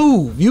make that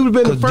move? You would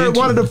have been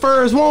one of the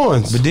first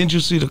ones. But didn't you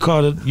see the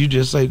car that you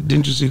just say?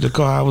 Didn't you see the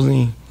car I was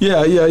in?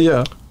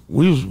 Yeah.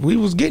 We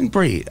was getting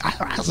bread. I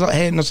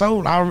had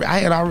sold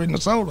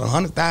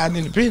 100,000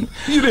 independent.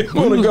 You didn't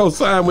want to go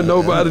sign with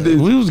nobody. Did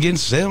you? We was getting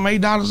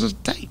 $7-8 a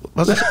tape.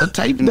 A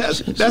tape.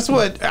 That's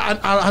what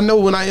I know.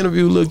 When I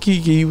interviewed Lil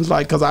Kiki, he was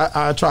like, because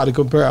I tried to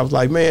compare. I was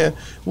like, man,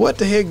 what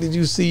the heck did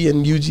you see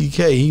in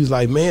UGK? He was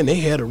like, man, they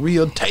had a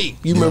real tape.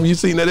 You remember you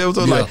seen that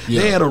episode?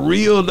 They had a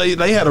real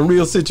they had a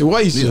real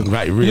situation. Yeah,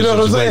 right. Real you know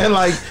what I'm saying?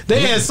 Like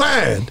they had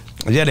signed.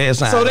 Yeah, they had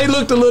signed. So they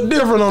looked a little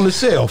different on the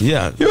shelf.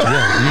 Yeah. You feel me?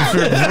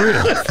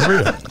 For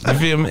real. You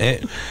feel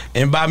me?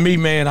 And by me,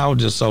 man, I was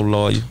just so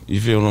loyal.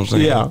 You feel what I'm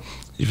saying? Yeah.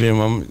 You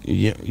feel me?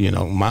 You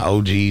know, my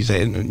OGs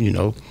had,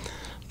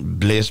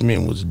 blessed me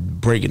and was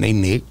breaking their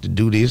neck to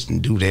do this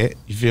and do that.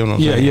 You feel what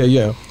I'm saying?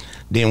 Yeah.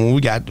 Then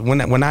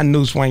when I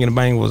knew Swinging the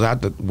Bang was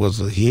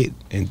a hit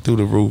and through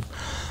the roof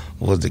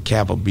was the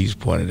Kappa Beach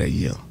party that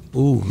year.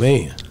 Ooh,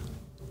 man.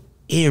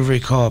 Every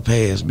car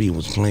past me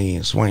was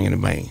playing Swinging the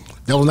Bang.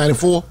 That was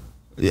 94?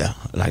 Yeah,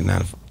 like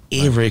 94.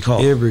 Every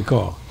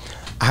car.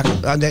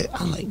 I'm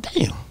like,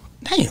 damn.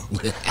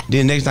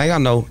 Then next thing I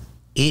know,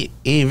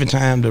 every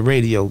time the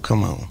radio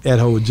come on, that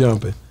whole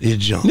jumping. It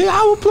jumped. Nigga,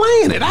 I was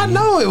playing it. I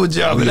know it was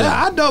jumping.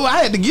 I know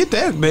I had to get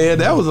that, man.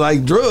 That was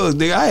like drugs,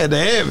 nigga. I had to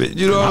have it.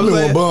 You know what I'm saying? I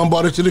remember when Bun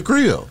bought it to the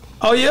crib.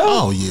 Oh yeah?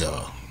 Oh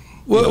yeah.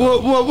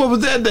 What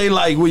was that day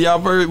like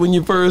when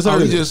you first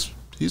heard it?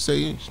 He said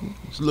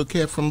he's a little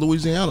cat from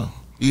Louisiana.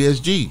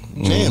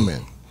 ESG,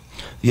 jamming.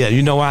 Yeah,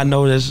 I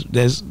know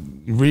that's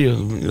real,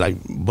 like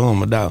Bum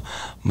my dog.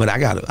 But I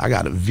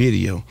got a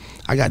video.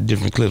 I got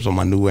different clips on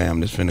my new album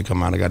that's finna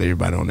come out. I got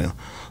everybody on there.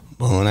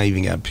 Bum, I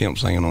even got Pimp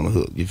singing on the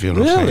hook. You feel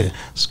what I'm saying?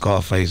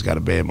 Scarface got a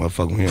bad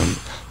motherfucker with him.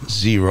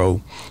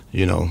 Zero,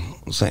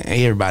 saying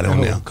everybody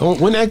on there.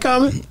 When that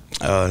coming?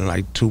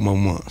 Like 2 more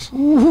months.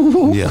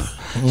 Yeah.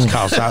 It's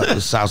called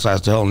Southside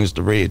Still, and it's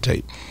the red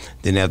tape.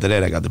 Then after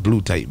that I got the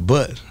blue tape.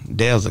 But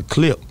there's a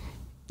clip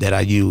that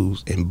I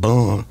use, and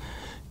Bun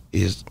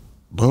is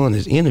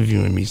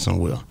interviewing me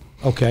somewhere.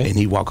 Okay. And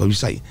he walk up, he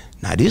say,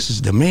 now this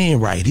is the man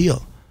right here.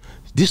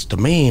 This the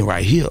man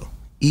right here.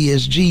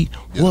 ESG,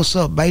 what's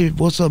up, baby?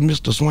 What's up,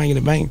 Mr. Swinging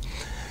the Bang?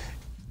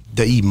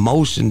 The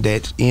emotion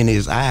that's in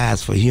his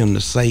eyes for him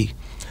to say,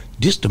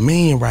 this the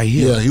man right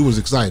here. Yeah, he was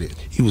excited.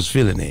 He was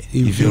feeling that.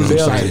 He was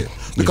excited.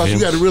 Because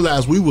you got to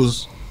realize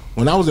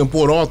when I was in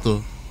Port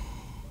Arthur,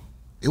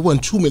 it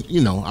wasn't too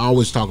many, I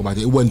always talk about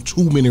it wasn't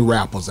too many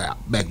rappers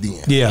out back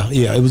then. Yeah,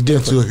 it was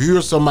different. To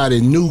hear somebody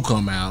new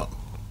come out,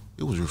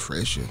 it was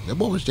refreshing. That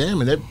boy was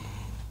jamming. That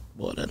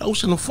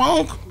Ocean of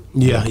Funk.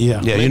 Yeah.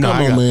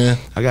 Man,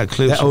 I got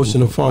clips. That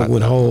Ocean of Funk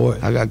went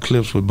hard. I got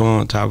clips with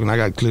Bun talking. I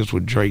got clips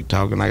with Drake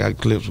talking. I got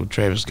clips with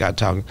Travis Scott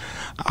talking.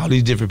 All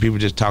these different people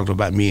just talked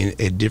about me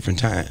at different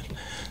times.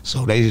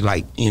 So they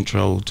like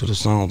intro to the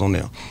songs on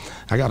there.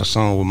 I got a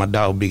song with my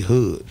dog Big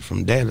Hood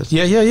from Dallas.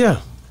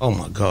 Yeah. Oh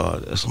my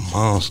God, that's a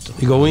monster.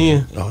 You go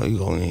in? Oh, you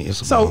go in.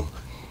 It's a so,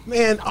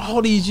 man,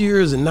 all these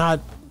years and not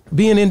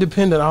being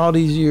independent, all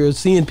these years,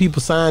 seeing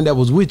people sign that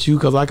was with you,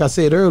 because like I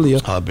said earlier,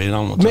 man,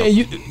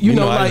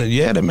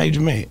 that made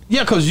you mad.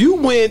 Yeah, because you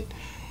went.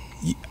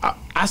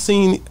 I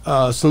seen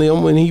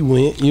Slim when he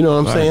went. You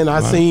know what I'm saying?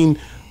 I seen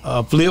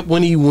Flip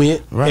when he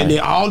went, and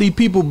then all these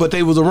people, but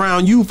they was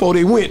around you before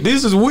they went.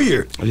 This is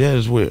weird. Yeah,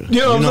 it's weird.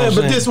 You know what I'm saying?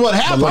 But this is what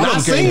happened. I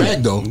seen back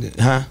though.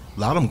 Huh? A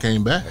lot of them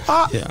came back.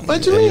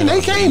 What you mean? They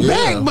came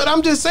back, but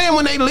I'm just saying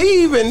when they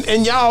leave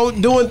and y'all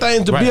doing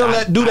things to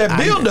do that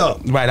build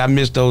up. Right, I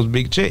missed those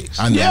big checks.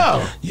 I know.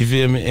 Yeah. You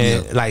feel me?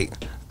 And like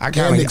I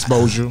kind of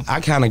exposure. I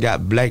kind of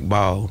got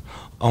blackballed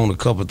on a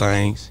couple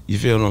things. You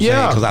feel what I'm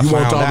saying? Because I you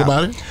want to found talk out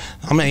about it?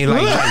 I mean,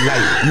 like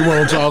you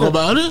want to talk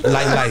about it?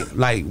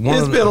 Like one.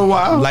 It's been a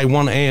while. Like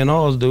one of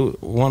A&R's dude.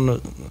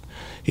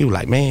 He was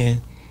like,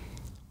 man,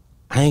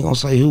 I ain't gonna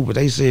say who, but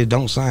they said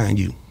don't sign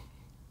you.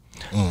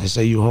 They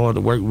say you hard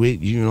to work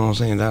with. You know what I'm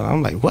saying?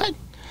 I'm like, what?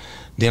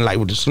 Then like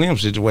with the Slim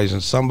situation,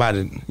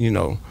 somebody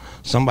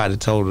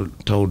told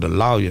the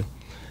lawyer,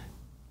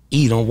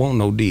 he don't want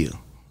no deal.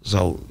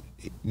 So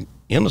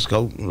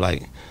Interscope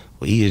like,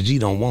 well,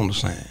 ESG don't want to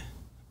sign.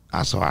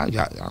 I'm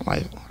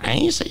like, I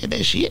ain't said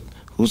that shit.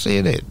 Who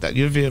said that?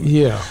 You feel me?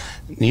 Yeah.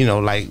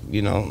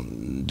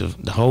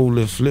 The whole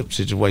little Flip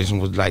situation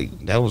was like,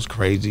 that was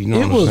crazy. You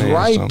know it what I'm saying?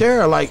 Was right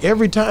there. Like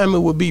every time it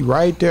would be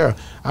right there.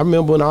 I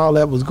remember when all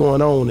that was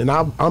going on, and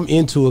I'm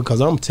into it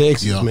because I'm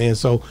Texas, man.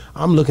 So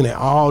I'm looking at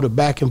all the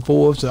back and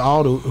forths,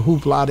 all the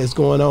hoopla that's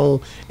going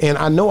on, and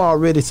I know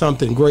already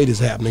something great is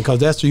happening because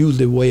that's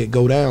usually the way it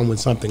go down when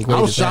something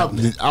great is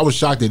happening. I was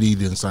shocked that he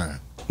didn't sign.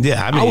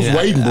 Yeah, I mean, I was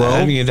waiting, bro.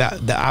 I didn't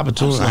get the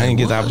opportunity. I didn't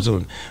get the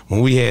opportunity.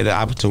 When we had the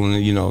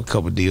opportunity, a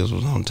couple of deals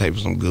was on the table,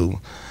 some good,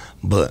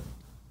 but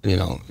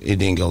it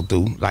didn't go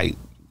through. Like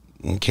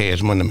when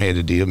Cash Money had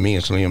the deal, me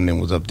and Slim then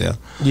was up there.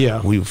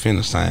 Yeah, we were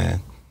finna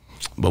sign,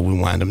 but we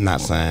wind up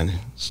not signing.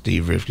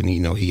 Steve Rifkin,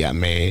 he got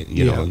mad,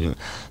 you know.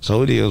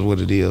 So it is what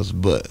it is.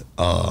 But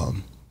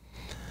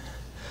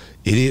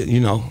it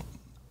is,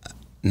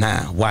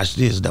 Now watch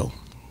this though.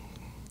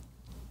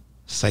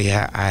 Say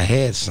I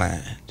had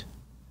signed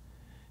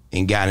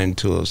and got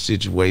into a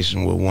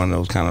situation where one of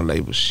those kind of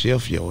labels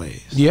shift your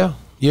ass. Yeah.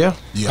 I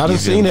done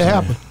seen it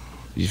happen.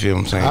 You feel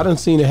what I'm saying? I done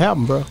seen it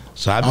happen, bro.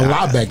 So a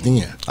lot back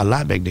then. A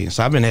lot back then.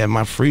 So I've been having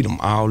my freedom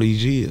all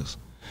these years.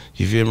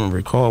 You feel me?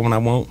 Record when I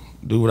want,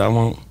 do what I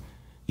want.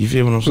 You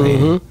feel what I'm saying?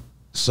 Mm-hmm.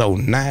 So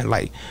now,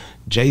 like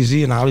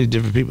Jay-Z and all these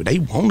different people, they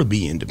want to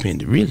be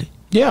independent, really.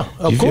 Yeah, of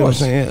course. You feel what I'm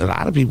saying? A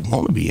lot of people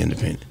want to be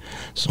independent.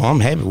 So I'm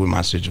happy with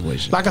my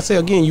situation. Like I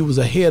said, again, you was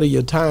ahead of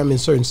your time in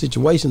certain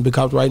situations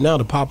because right now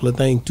the popular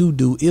thing to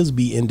do is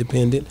be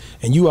independent,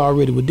 and you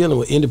already were dealing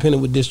with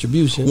independent with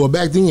distribution. Well,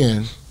 back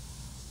then,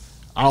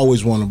 I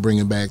always want to bring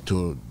it back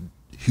to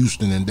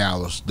Houston and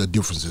Dallas, the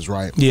differences,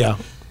 right? Yeah.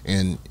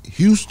 And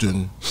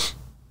Houston,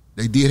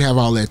 they did have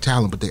all that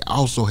talent, but they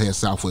also had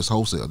Southwest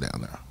Wholesale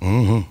down there.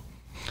 Mm-hmm.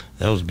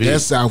 That was big.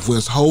 That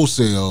Southwest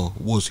Wholesale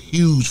was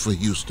huge for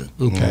Houston.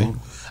 Okay.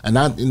 And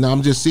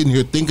I'm just sitting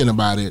here thinking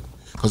about it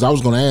because I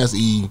was going to ask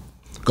E,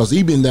 because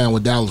he been down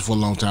with Dallas for a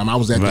long time. I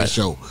was at that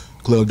show,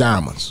 Club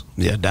Diamonds.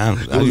 Yeah,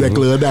 Diamonds. It was at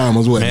Club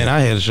Diamonds, wasn't it? Man,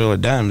 I had a show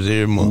at Diamonds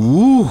every month.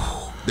 Ooh.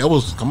 That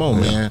was, come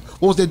on, man.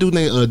 What was that dude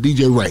named?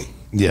 DJ Ray.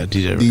 Yeah,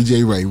 DJ Ray.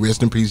 DJ Ray.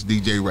 Rest in peace,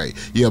 DJ Ray.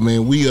 Yeah,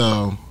 man, we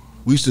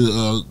used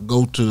to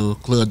go to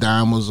Club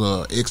Diamonds,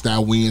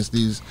 X-Style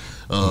Wednesdays,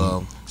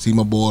 see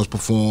my boys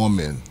perform.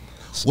 And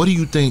what do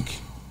you think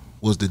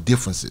was the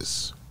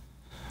differences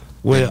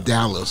with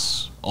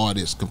Dallas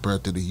artists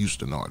compared to the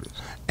Houston artists?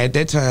 At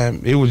that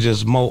time, it was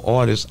just more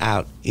artists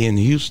out in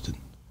Houston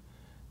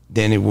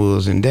than it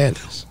was in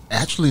Dallas.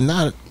 Actually,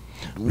 not.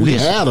 We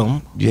had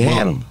them. You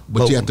had them.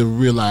 But you have to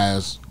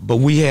realize. But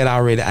we had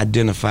already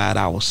identified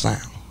our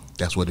sound.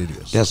 That's what it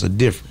is. That's a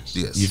difference.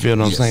 Yes. You feel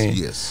what I'm saying?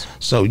 Yes.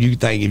 So you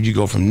think if you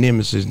go from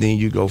Nemesis, then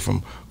you go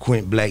from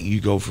Quint Black,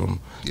 you go from,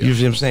 you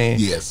feel what I'm saying?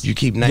 Yes. You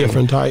keep naming.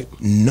 Different type.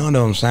 None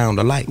of them sound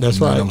alike. That's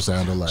None right. of them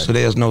sound alike. So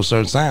there's no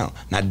certain sound.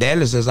 Now,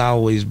 Dallas has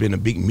always been a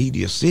big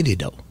media city,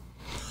 though.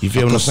 You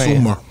feel what I'm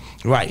saying? Consumer.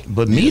 Right.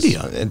 But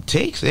media, it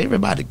takes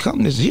everybody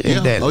coming this here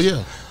in Dallas. Oh,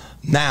 yeah.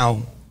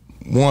 Now,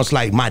 once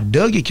like my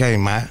Dougie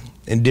came out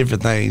and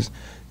different things,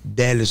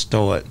 Dallas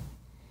started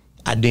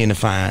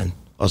identifying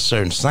a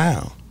certain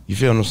sound. You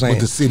feel what I'm saying?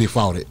 But the city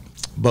fought it.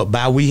 But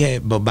by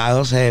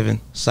us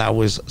having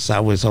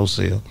Southwest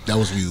Wholesale, that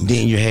was huge.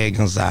 Then you had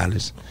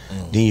Gonzalez,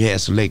 then you had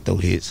Selecto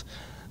Hits.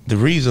 The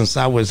reason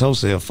Southwest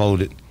Wholesale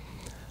folded,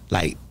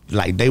 like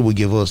they would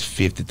give us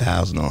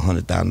 $50,000 or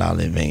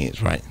 $100,000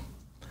 advance, right?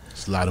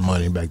 It's a lot of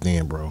money back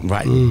then, bro.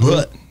 Right,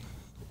 but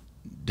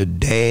the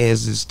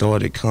dads that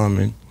started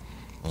coming,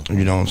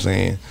 you know what I'm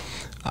saying?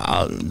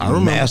 I remember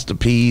Master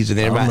P's and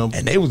everybody,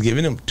 and they was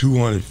giving them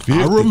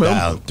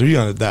 $250,000,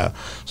 $300,000.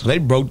 So they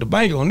broke the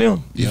bank on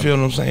them. You feel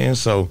what I'm saying?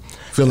 So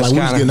feel like we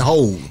was getting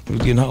hold. We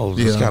was getting hold.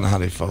 That's kind of how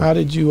they fought. How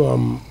did you?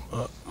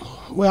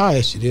 Well, I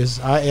asked you this.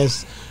 I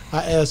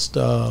asked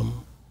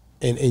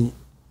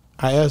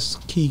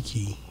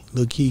Kiki,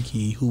 Lil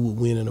Kiki, who would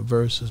win in the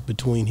verses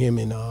between him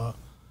and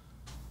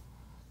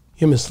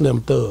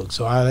Slim Thug.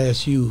 So I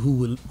asked you who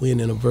would win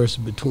in a verse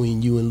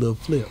between you and Lil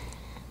Flip,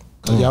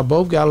 because y'all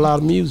both got a lot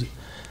of music.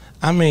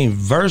 I mean,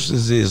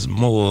 verses is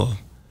more.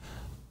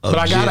 But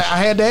I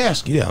had to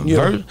ask you.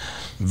 Yeah,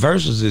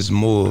 verses is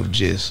more of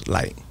just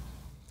like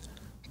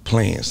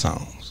playing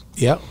songs.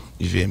 Yep.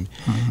 You feel me?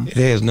 Mm-hmm. It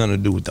has nothing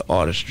to do with the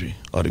artistry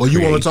or the Well, you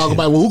want to talk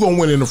about, who gonna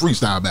win in the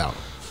freestyle battle?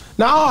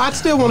 No, I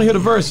still want to hear the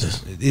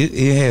verses.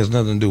 It has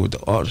nothing to do with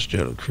the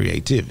artistry or the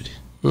creativity.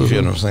 You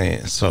feel what I'm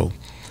saying? So,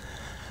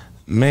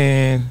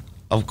 man,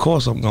 of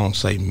course I'm gonna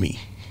say me.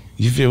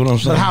 You feel what I'm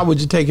saying? But how would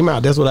you take him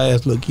out? That's what I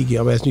asked Lil Kiki.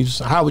 I'm asking you,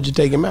 how would you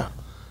take him out?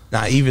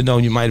 Now, even though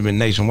you might have been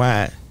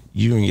nationwide,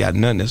 you ain't got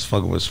nothing that's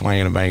fucking with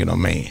swinging and banging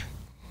on man.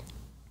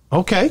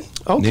 Okay.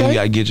 Then you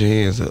gotta get your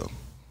hands up.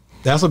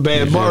 That's a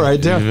bad boy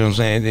right there. You feel what I'm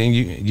saying? Then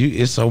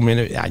you it's so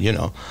many, you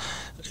know,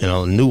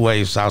 new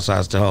wave,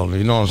 Southside still.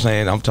 You know what I'm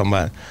saying? I'm talking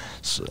about.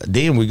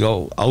 Then we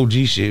go OG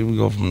shit. We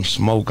go from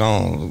Smoke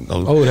on.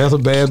 Oh, that's a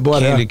bad boy.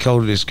 Candy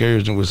Coated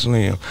Excursion with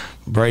Slim,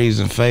 Braids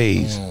and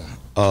Fades.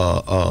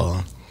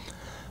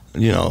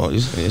 You know,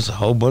 it's a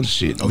whole bunch of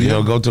shit. You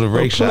know, go to the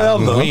rake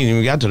shop. We ain't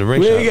even got to the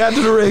rake shop. We ain't got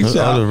to the rake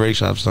shop. Other rake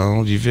shop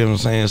songs. You feel what I'm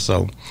saying?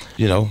 So,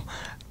 you know,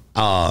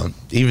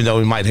 even though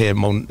we might have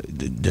more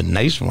the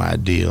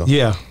nationwide deal,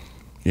 you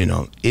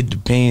know, it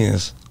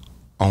depends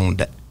on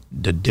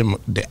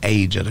the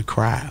age of the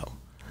crowd.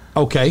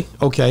 Okay.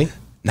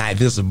 Now,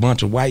 if it's a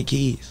bunch of white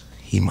kids,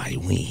 he might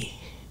win.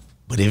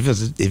 But if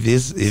it's our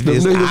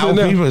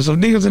people,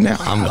 some niggas in there,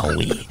 I'm gonna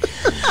win.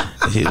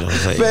 You know what I'm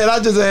saying? Man, I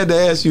just had to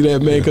ask you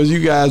that, man, because you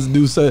guys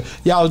do so.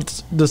 Y'all,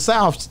 the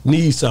South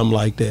needs something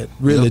like that.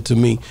 Really, to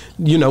me,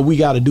 you know, we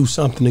got to do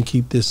something to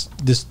keep this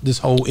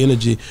whole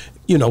energy,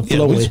 you know,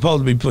 flowing. We're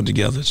supposed to be putting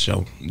together a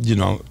show. You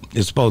know,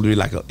 it's supposed to be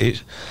like a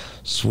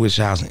Switch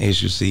House and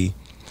SUC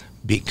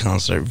big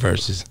concert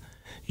versus.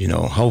 you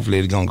know, hopefully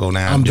it's gonna go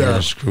down during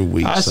the Screw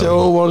Week. I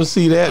sure want to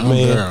see that,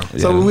 man.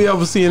 So will we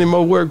ever see any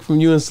more work from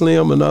you and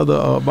Slim,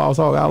 another Boss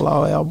Hog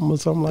Outlaw album or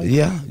something like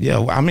that?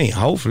 Yeah. I mean,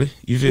 hopefully.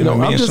 You feel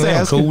me? Me and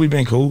Slim cool. We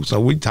been cool, so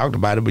we talked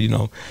about it. But you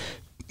know,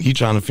 he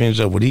trying to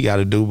finish up what he got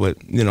to do. But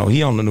you know,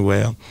 he on the new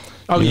album.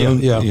 Oh yeah.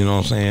 You know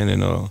what I'm saying?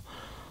 And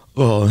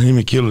him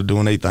and Killer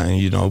doing their thing.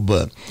 You know,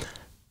 but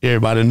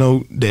everybody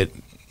know that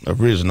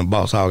original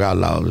Boss Hog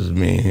Outlaw is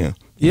me and him.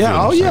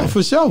 Yeah,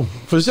 for sure.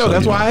 So,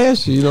 that's why I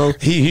asked you, you know.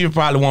 He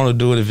probably want to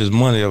do it if his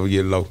money ever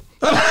get low.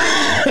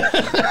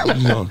 You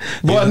know,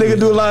 boy, nigga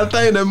do a lot of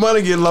things that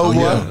money get low, boy.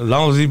 Yeah. As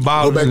long as he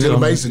bought go back to the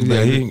basics,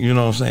 baby. You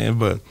know what I'm saying?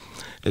 But,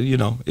 you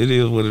know, it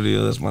is what it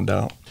is. That's my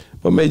dog.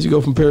 What made you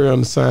go from Perry on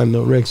to sign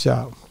the rec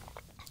shop?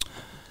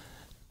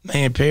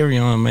 Man, Perry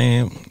on,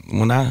 man,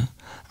 when I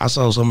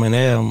saw so many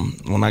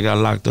albums, when I got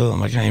locked up,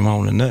 I came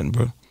home to nothing,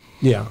 bro.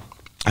 Yeah.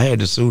 I had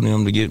to sue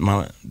them to get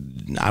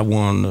I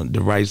won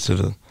the rights to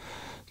the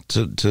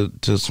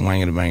to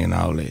swing and bang and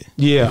all that.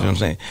 Yeah. You know what I'm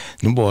saying?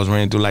 Them boys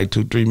ran through like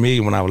 2-3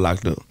 million when I was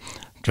locked up.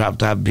 Drop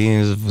top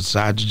Benz,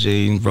 Versace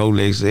jeans,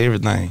 Rolex,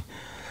 everything.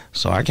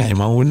 So I came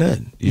home with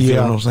nothing. You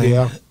feel what I'm saying?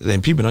 Yeah.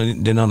 And people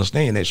didn't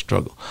understand that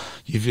struggle.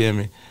 You feel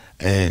me?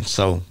 And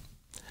so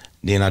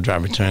then I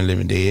dropped Return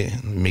Living Dead,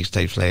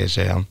 mixtape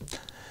 / album.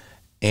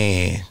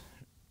 And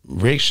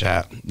Rec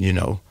Shop, you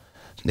know,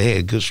 they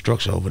had good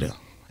structure over there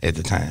at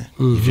the time.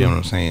 You feel what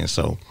I'm saying?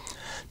 So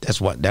that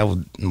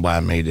was why I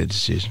made that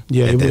decision.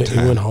 Yeah, it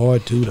went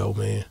hard too, though,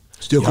 man.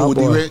 Still cool with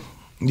D-Rec?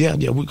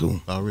 Yeah, we cool.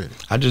 Already.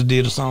 I just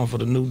did a song for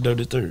the new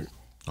Dirty Third.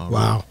 Already.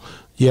 Wow.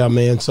 Yeah,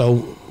 man. So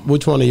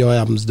which one of your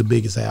albums is the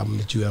biggest album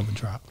that you ever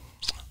dropped?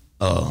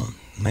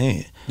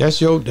 Man. That's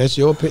your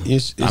opinion.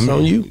 It's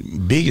on you.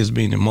 Biggest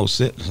being the most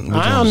set.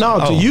 I don't know.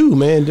 To you,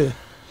 man.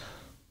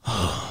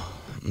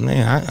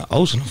 Man,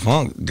 Ocean of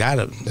Funk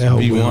gotta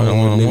be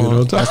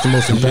one. That's the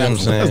most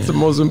important. That's the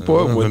most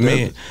important one.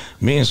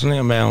 Me and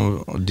Slim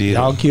Man did.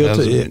 Y'all killed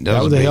it.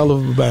 That was a hell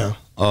of a band.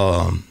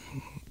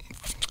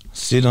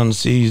 Sit on the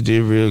Seas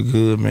did real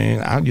good, man.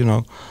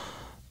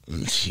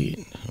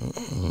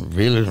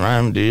 Really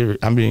Rhyme did.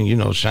 I mean, you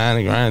know,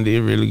 Shining Grind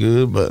did really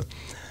good, but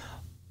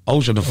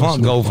Ocean of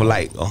Funk go for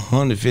like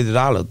 $150,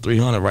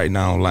 $300 right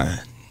now online.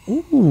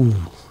 Ooh.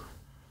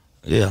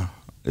 Yeah.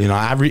 You know,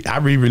 I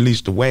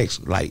re-release the wax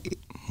like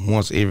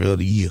once every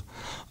other year.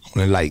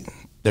 Only like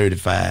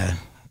 35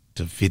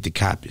 to 50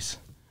 copies.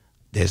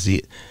 That's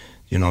it.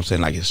 You know what I'm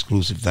saying? Like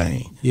exclusive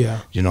thing.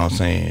 Yeah. You know what I'm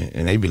saying?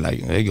 And they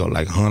go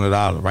like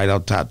 $100 right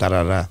out top,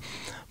 da-da-da.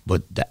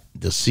 But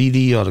the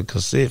CD or the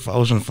cassette for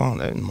Ocean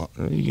Funk,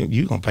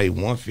 you gonna pay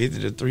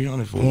 $150 to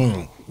 $300 for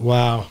it.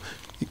 Wow.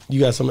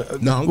 You got some.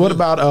 No, what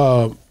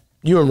about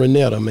you and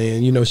Renetta,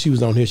 man? You know, she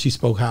was on here. She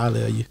spoke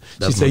highly of you.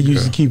 She said you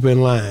used to keep her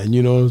in line.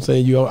 You know what I'm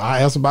saying?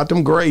 I asked about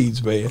them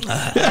grades, man.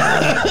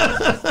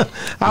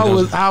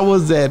 How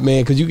was that,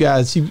 man? Because you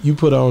guys, you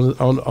put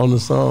on the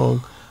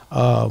song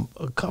a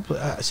couple.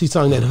 She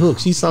sung that hook.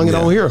 She sung it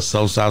on here.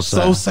 So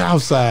Southside. So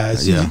Southside.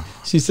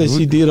 She said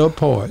she did her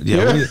part.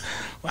 Yeah.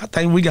 I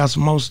think we got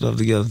some more stuff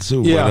together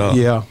too.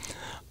 Yeah.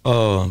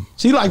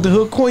 She like the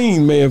hook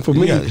queen, man. For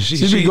me,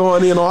 she be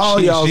going in on all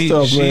y'all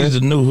stuff, man. She's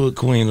the new hook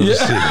queen of the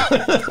city.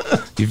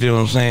 You feel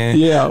what I'm saying?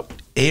 Yeah.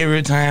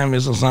 Every time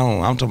it's a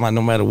song, I'm talking about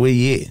no matter where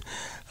you at,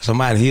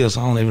 somebody hear a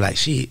song, they be like,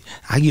 "Shit,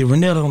 I get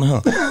Renetta on the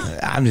hook."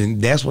 I mean,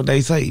 that's what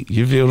they say.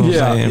 You feel what I'm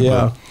saying?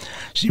 Yeah. But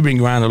she been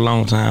grinding a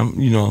long time,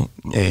 you know,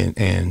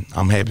 and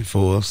I'm happy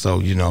for her.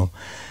 So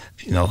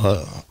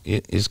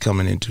it's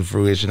coming into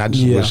fruition. I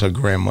just wish her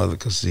grandmother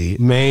could see it.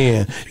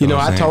 Man, you know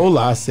I told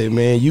her, I said,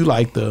 man, you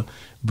like the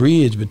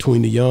bridge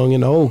between the young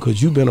and the old because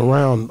you've been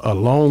around a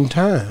long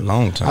time.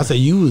 I said,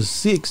 you was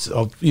 6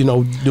 of,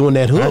 doing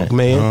that hook,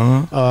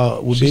 man.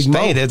 With she Big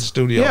stayed Mo. at the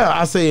studio. Yeah,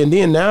 I say, and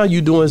then now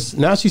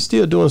she's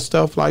still doing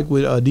stuff like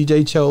with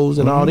DJ Chose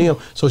and all them.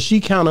 So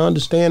she kind of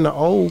understand the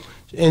old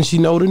and she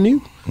know the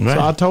new. Right.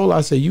 So I told her,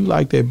 I said, you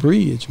like that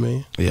bridge,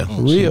 man. Yeah.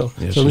 For real.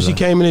 So when she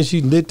came in and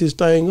she lit this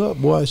thing up,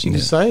 boy, she can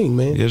sing,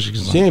 man. Yeah, she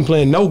can sing. She ain't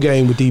playing no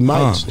game with these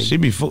mics. She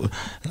be full.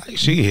 Like,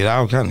 she hit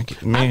all kind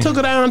of, man. I took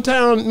her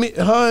downtown,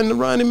 her and the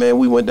Ronnie, man.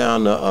 We went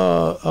down to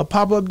a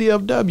pop-up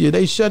DFW.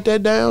 They shut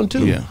that down,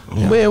 too. Yeah.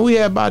 Man, we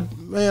had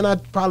I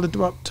probably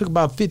took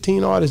about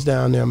 15 artists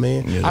down there,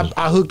 man. Yeah,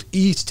 I hooked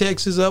East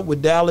Texas up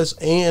with Dallas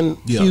and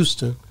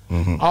Houston.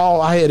 Mm-hmm.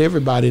 I had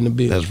everybody in the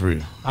building. That's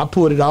real. I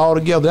put it all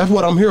together. That's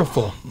what I'm here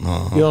for. You know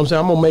what I'm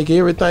saying? I'm gonna make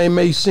everything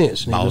make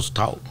sense. Nigga. Boss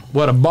talk.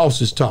 What a boss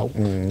is talk.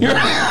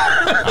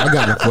 I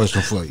got a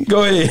question for you.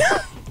 Go ahead.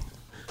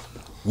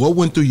 What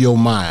went through your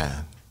mind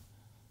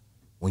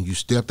when you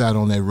stepped out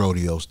on that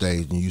rodeo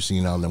stage and you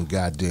seen all them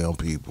goddamn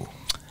people?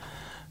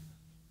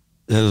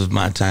 It was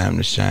my time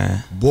to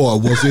shine. Boy,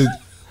 was it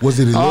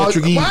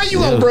electric? Why you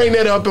gonna bring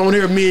that up on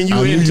here, me and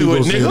you into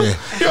it,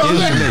 nigga? You know what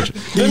I'm saying?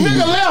 The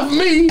nigga left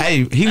me.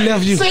 Hey, he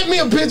left you. Sent me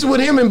a picture with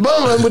him and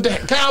Bun with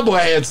that cowboy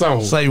hats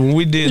on. Say, when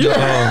we did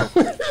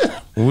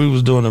when we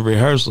was doing the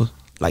rehearsal,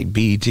 like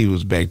BET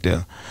was back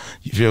there.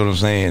 You feel what I'm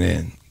saying?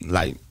 And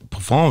like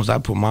performance, I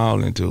put my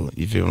all into it.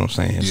 You feel what I'm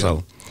saying? Yeah.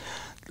 So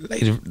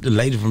the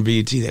lady from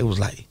BET, they was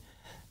like,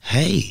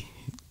 hey,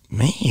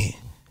 man,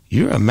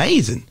 you're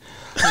amazing.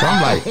 So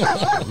I'm like,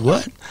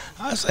 what?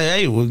 I say,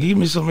 hey, well, give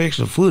me some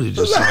extra footage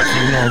or something.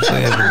 You know what I'm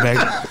saying? At the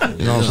back,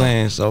 you know what I'm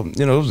saying? So,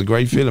 it was a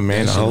great feeling,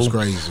 man. That was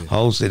crazy.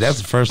 Whole city. That's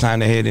the first time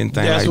they had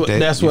anything like that.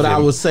 That's what I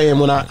was saying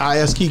when I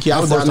asked Kiki. I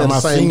was down there the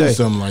same day.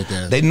 Something like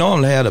that. They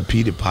normally had a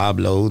Peter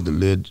Pablo, the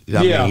little,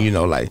 I mean,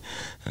 like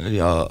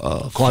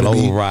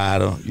Flow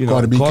Rider.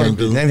 Cardi B came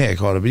through. They had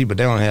Cardi B, but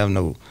they don't have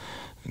no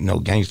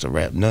gangster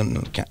rap, nothing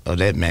of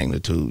that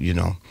magnitude,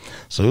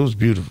 So it was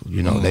beautiful,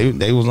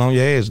 They was on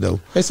your ass though.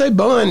 They say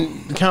Bun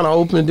kind of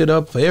opened it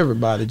up for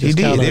everybody. He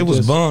did. It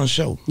was Bun's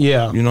show.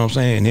 Yeah, you know what I'm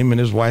saying. Him and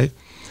his wife,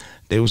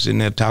 they was sitting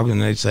there talking,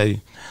 and they say,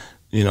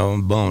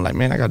 Bun like,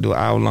 man, I gotta do an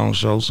hour-long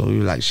show. So he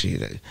was like,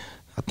 shit,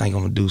 I think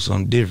I'm gonna do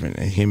something different.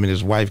 And him and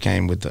his wife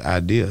came with the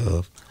idea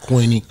of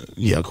Queenie.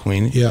 Yeah,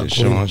 Queenie. Yeah,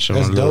 showing That's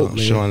love, dope, man.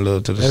 showing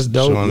love to the That's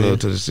dope, showing man. love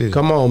to the city.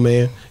 Come on,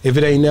 man. If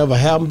it ain't never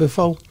happened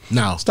before,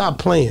 no, stop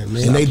playing,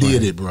 man. And they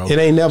did it, bro. It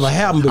ain't never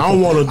happened before.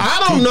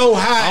 I don't know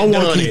how. I don't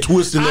want to keep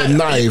twisting that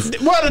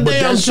knife. What a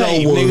damn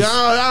shame, nigga.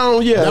 I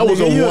don't. Yeah, that was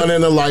nigga, a one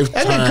in a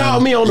lifetime. And they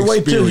called me on the way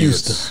to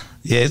Houston.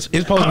 Yeah, it's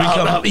supposed to be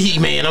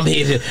coming. Man, I'm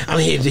headed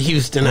to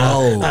Houston.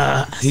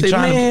 He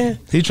trying to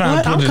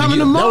put I'm it coming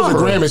tomorrow. That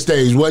was a Grammy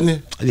stage, wasn't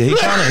it? Yeah, he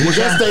trying to. Was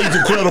that stage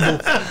incredible?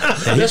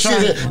 That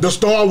shit, the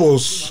star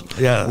was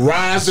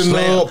rising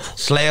up.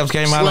 Slabs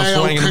came out on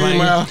swinging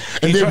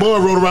and then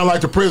Bud rode around like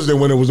the president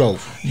when it was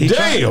over.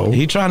 Damn.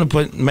 He trying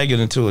to make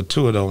it into a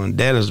tour though, and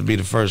that is to be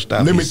the first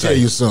stop. Let me tell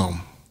you something.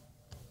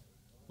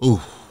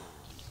 Ooh,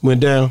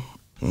 went down.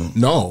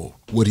 No,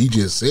 what he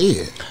just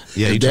said.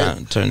 Yeah, he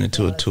trying to turn it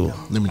into a tour.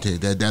 Let me tell you,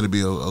 that'll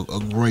be a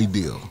great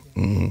deal.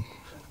 Mm-hmm.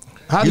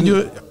 How did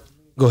you?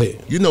 Go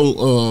ahead.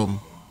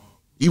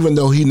 Even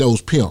though he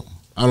knows Pimp,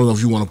 I don't know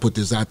if you want to put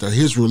this out there.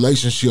 His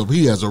relationship,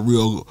 he has a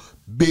real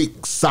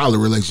big, solid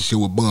relationship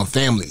with Bun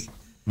family.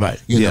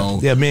 Right. You know.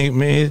 Yeah,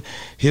 man,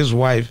 his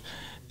wife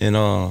and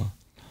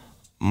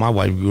my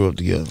wife grew up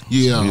together.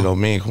 Yeah.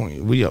 Me and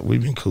Queen,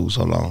 we've been cool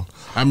so long.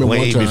 I remember way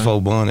one time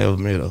before Bun ever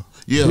met her.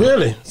 Yeah.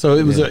 Really? So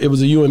it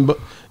was you and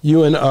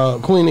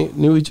Queenie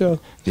knew each other?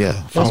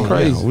 Yeah. That's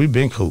crazy. Yeah, we've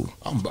been cool.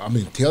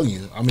 Telling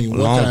you.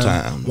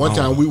 One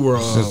time we were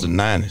since the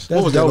 90s.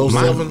 What was that?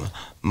 07?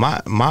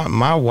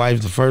 My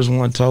wife, the first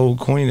one, told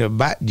Queenie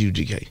about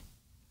UGK.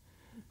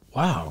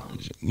 Wow.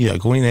 Yeah,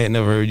 Queenie had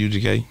never heard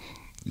UGK.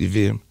 You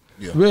feel me?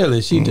 Yeah.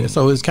 Really? She did.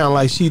 So it's kind of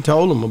like she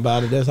told him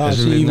about it. That's how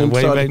she even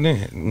way started.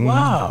 back then.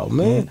 Wow,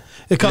 man.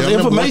 Because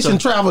information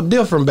traveled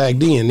different back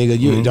then,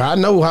 nigga. I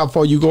know how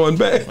far you going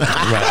back.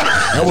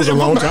 Right. That was a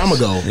long time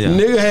ago. Yeah.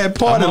 Nigga had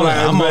party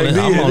lines back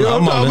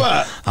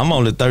then. I'm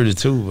only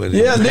 32. But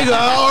yeah, nigga,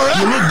 all right.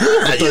 You look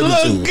good for 32.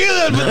 You look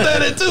good for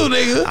 32,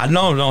 nigga. I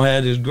know I don't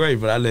have this great,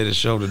 but I let it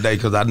show today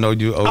because I know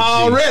you OG.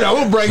 Already, I'm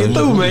going to break it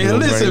through, man.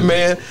 Listen,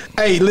 man.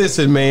 Hey,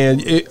 listen, man.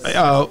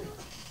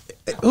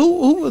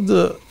 Who was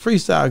the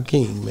freestyle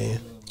king, man,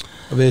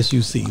 of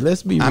SUC?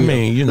 Let's be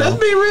real. Let's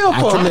be real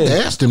for a minute. I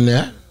asked him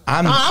that.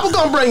 I was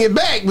gonna bring it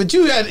back, but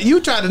you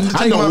tried to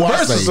take my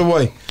verses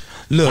away.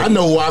 Look, I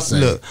know who I say.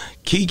 Look,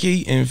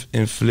 Kiki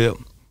and Flip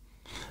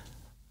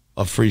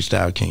are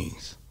freestyle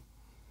kings.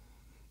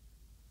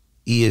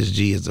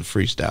 ESG is the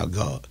freestyle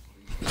god.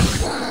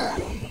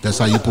 That's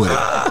how you put it.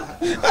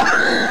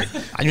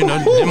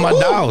 They're my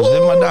dogs.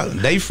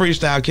 They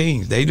freestyle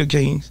kings. They the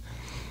kings.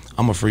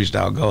 I'm a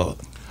freestyle god.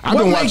 I've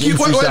been watching you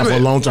freestyle for a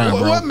long time,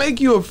 bro. What make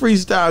you a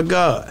freestyle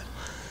god?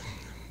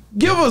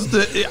 Give us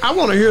I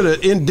want to hear the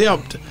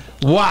in-depth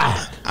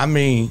why.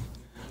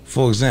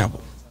 For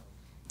example,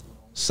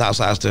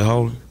 Southside Still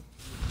Holding,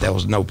 that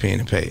was no pen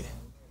and pad.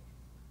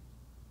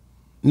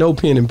 No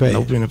pen and pad.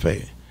 No pen and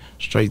pad.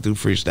 Straight through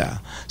freestyle.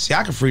 See,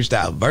 I can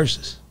freestyle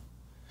verses.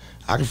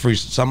 I can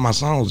freestyle. Some of my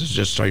songs is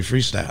just straight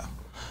freestyle.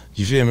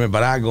 You feel me?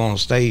 But I go on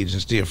stage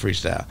and still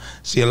freestyle.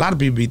 See, a lot of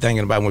people be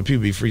thinking about when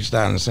people be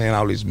freestyling and saying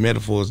all these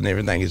metaphors and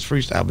everything is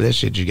freestyle, but that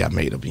shit you got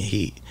made up in your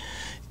head.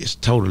 It's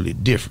totally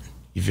different.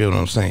 You feel what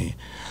I'm saying?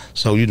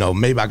 So,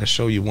 maybe I can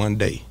show you one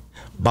day.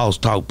 Boss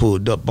Talk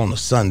pulled up on a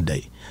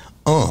Sunday.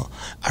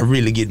 I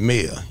really get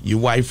mail. Your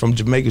wife from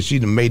Jamaica, she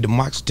done made the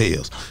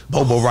mocktails.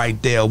 Bobo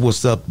right there,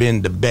 what's up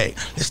in the back?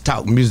 Let's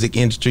talk music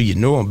industry, you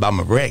know him by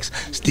my Rex.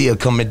 Still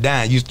coming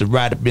down, used to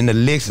ride up in the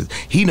Lexus.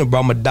 He done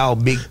brought my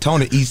dog Big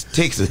Tony, East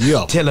Texas.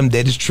 Yeah. Tell him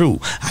that it's true,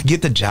 I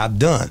get the job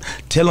done.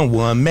 Tell him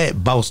where I'm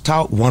at, Boss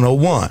Talk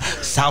 101.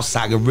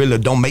 Southside Gorilla,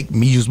 don't make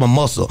me use my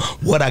muscle.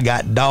 What I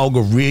got, dog,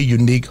 a real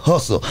unique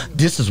hustle.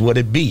 This is what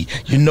it be,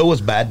 you know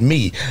it's about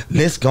me.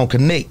 Let's gon'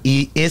 connect,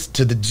 ES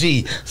to the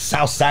G.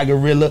 Southside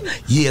Gorilla,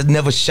 yeah,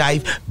 never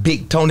shy.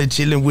 Big Tony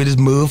chilling with his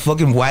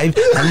motherfucking wife.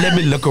 Now let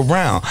me look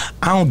around.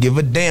 I don't give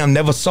a damn.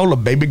 Never sold a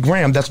baby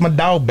Graham. That's my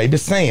dog, baby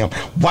Sam.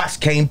 Watch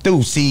came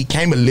through. See, he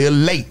came a little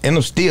late, and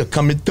I'm still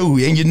coming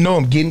through. And you know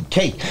I'm getting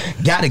cake.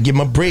 Gotta get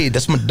my bread.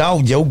 That's my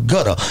dog, yo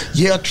gutter.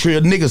 Yeah,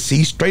 trill nigga,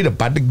 see straight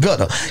up out the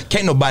gutter.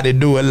 Can't nobody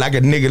do it like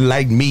a nigga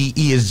like me.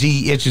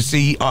 ESG,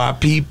 SUC,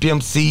 RP,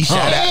 PMC.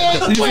 Shout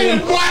out. Queen.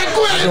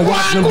 I've been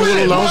watching him for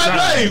a long time.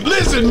 Hey,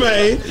 listen,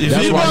 man.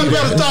 You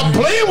better stop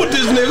playing with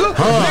this nigga.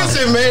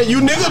 Listen, man. You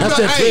niggas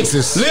better.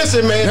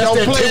 Listen, man.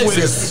 Don't play with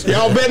it.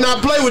 Y'all better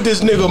not play with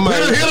this nigga, man.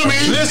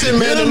 Listen,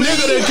 man. The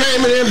nigga that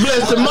came in there and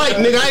blessed the mic,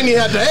 nigga, I ain't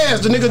even have to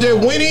ask. The nigga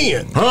just went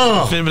in.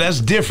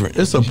 That's different.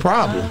 It's a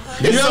problem.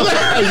 Hey,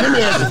 let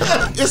me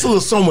ask you. It's a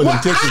little someone in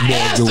Texas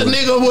boy doing. The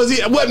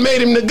nigga what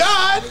made him the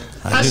God?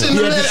 I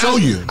shouldn't have show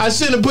you. I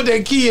shouldn't have put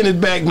that key in his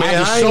back,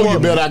 man. I show you,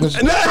 but I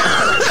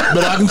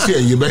can tell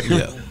you, man.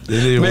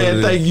 Yeah.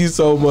 Man, thank you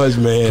so much,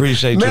 man.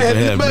 Appreciate you for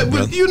having me,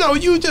 but you know,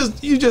 you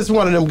just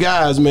one of them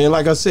guys, man.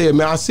 Like I said,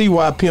 man, I see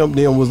why Pimp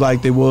them was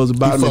like they was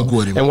about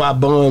him, and why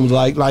Bun was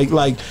like,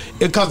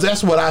 because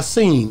that's what I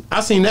seen. I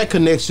seen that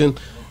connection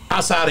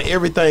outside of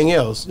everything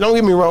else. Don't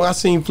get me wrong, I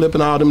seen Flip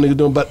and all them niggas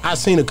doing, but I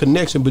seen a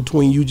connection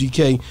between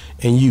UGK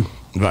and you.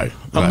 Right.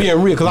 I'm being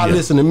real because I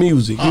listen to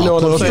music. You know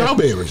what I'm saying?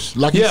 Strawberries,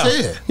 like you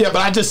said. Yeah, but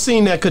I just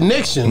seen that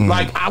connection.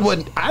 Like I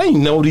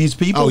didn't know these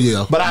people. Oh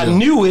yeah. But I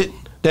knew it.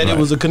 That it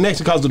was a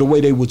connection because of the way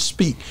they would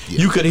speak.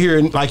 You could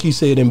hear, like you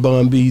said, in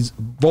Bun B's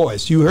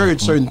voice. You heard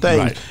certain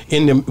things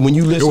in them when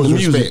you listen to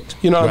music. Respect.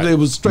 You know, it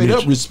was straight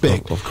up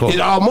respect. Of course. It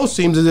almost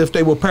seems as if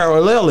they were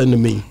paralleling to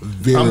me.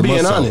 I'm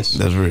being honest.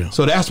 That's real.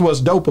 So that's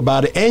what's dope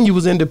about it. And you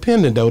was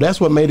independent, though.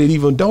 That's what made it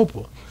even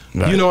doper.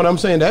 Right. You know what I'm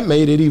saying? That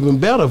made it even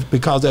better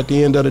because at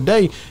the end of the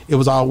day, it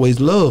was always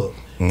love.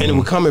 And it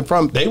was coming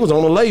from, they was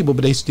on a label,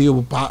 but they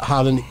still were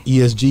hollering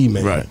ESG,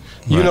 man. Right.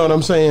 You know what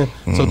I'm saying?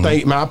 So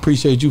man, I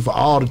appreciate you for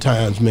all the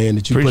times, man,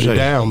 that you put it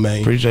down,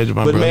 man. Appreciate you,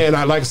 my brother. But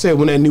man, like I said,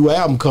 when that new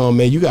album come,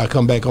 man, you got to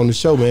come back on the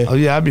show, man. Oh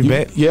yeah, I'll be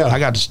back. Yeah. I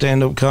got the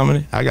stand-up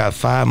comedy. I got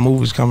 5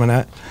 movies coming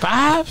out.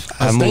 5?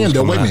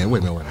 Stand-up, wait a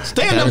minute.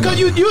 Stand-up, because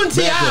you and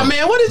T.I.,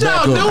 man, what is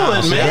y'all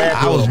doing, man?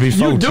 I was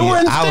before you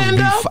doing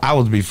stand-up? I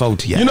was before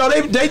T.I. You know,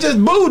 they just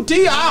booed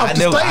T.I. off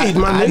the stage,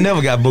 man. I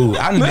never got booed.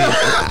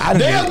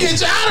 They'll get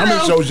you out of How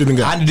many shows you done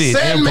got? I did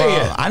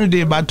improv. I done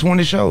did about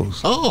 20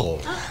 shows. Oh.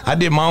 I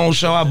did my own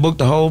show. I booked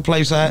the whole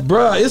place out.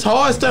 Bruh, it's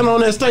hard standing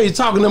on that stage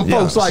talking to them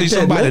folks like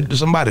that.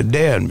 Somebody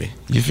dared me.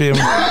 You feel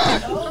me?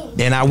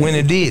 And I went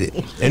and did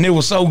it. And it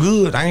was so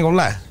good. I ain't gonna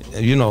lie.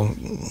 You know,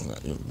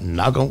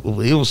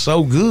 it was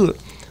so good.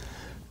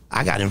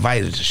 I got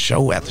invited to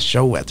show after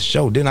show after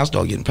show. Then I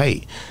started getting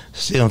paid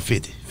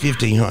 $750,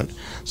 $1,500.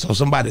 So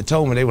somebody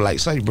told me, they were like,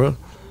 say, bro,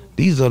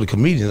 these other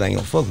comedians ain't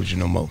gonna fuck with you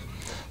no more.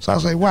 So I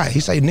was like, why? He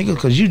say, nigga,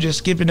 because you just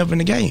skipping up in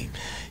the game.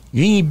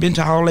 You ain't been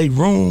to all 8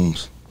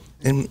 rooms.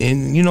 And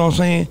you know what I'm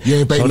saying? You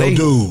ain't paid no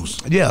dues.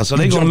 Yeah, so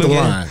they gonna look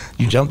at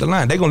you. Jump the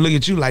line. They gonna look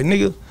at you like,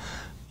 nigga,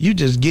 you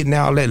just getting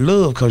all that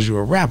love because you're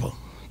a rapper.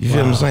 You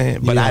feel what I'm saying?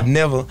 But I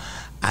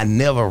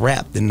never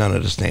rapped in none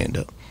of the stand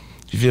up.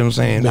 You feel what I'm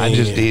saying? Man. I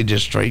just did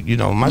just straight, you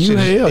know, my shit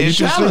is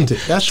talented.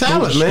 That's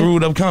talent, man.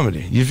 Screwed up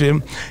comedy. You feel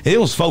me? It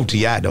was 4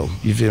 T.I. though.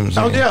 You feel what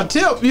I'm saying? Oh yeah,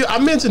 Tip. I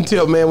mentioned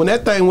Tip, man. When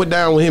that thing went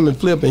down with him and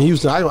Flip in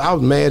Houston, I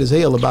was mad as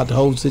hell about the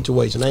whole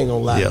situation. I ain't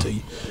gonna lie to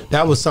you.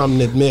 That was something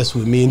that messed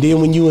with me. And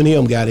then when you and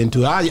him got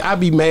into it, I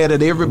be mad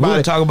at everybody.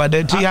 We'll talk about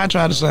that. T.I.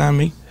 tried to sign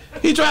me.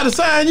 He tried to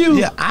sign you?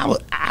 Yeah,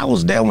 I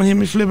was there when him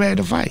and Flip had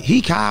to fight.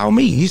 He called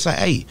me. He said,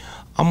 hey,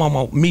 I'm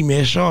gonna meet me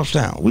at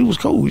Sharpstown. We was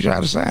cool. He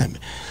tried to sign me.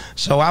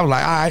 So I was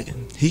like, all right.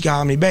 He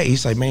called me back. He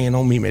said, man,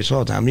 don't meet me at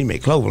Sharpstown. Meet me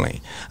at Cloverland.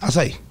 I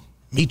say,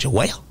 meet you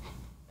where?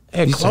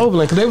 At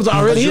Cloverland, because they was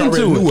already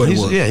into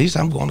it. He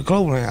said, I'm going to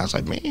Cloverland. I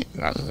said,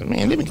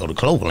 man, let me go to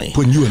Cloverland.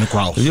 Putting you in the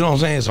cross. You know what I'm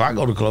saying? So I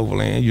go to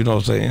Cloverland, you know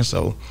what I'm saying?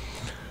 So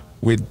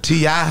with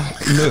T.I.,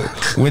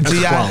 look, when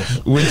T.I.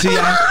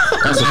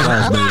 That's a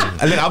cross,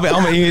 man. Look, I'm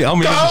gonna end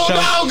the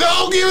show.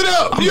 Go, give it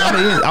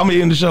up. I'm gonna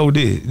end the show with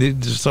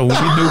this. So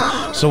what we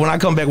do, so when I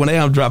come back, when the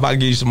album drop, I'll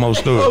give you some more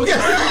stories.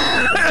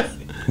 Okay.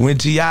 When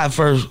T.I.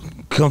 first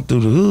come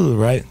through the hood,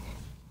 right?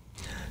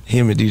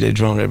 Him and DJ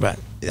Drum, everybody.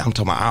 I'm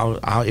talking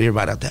about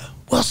everybody out there.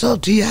 What's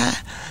up, T.I.?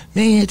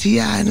 Man,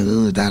 T.I. in the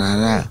hood,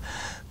 da-da-da.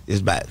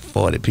 It's about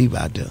 40 people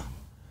out there.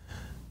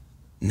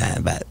 Now,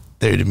 about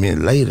 30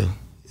 minutes later,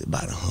 it's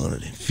about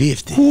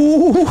 150.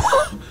 Ooh.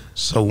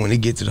 So when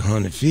it get to the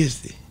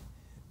 150,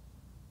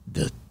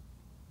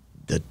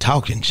 the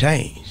talking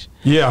changed.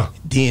 Yeah.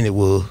 Then it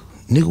was,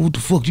 nigga, what the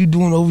fuck you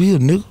doing over here,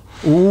 nigga?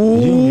 Ooh.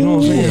 You know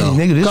what I'm saying?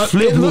 Yeah. Nigga, this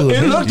Flip hood.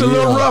 It looked a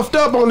little roughed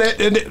up on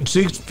that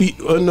 6 feet,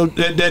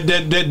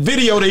 that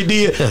video they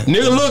did.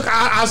 Nigga, look,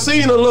 I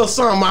seen a little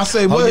something. I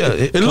say, well,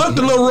 it looked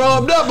a little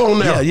rubbed up on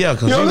there. Yeah,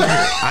 because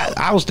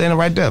I was standing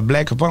right there.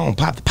 Black Capone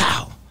popped the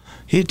pow.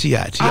 Hit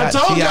T.I. I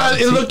told you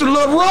it looked a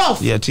little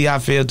rough. Yeah, T.I.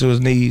 fell to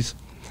his knees.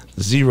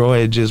 Zero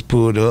had just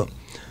pulled up.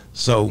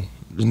 So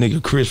the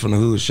nigga Chris from the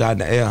hood shot in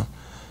the air.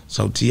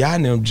 So T.I.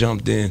 and them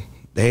jumped in.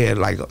 They had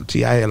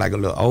T.I. had like a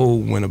little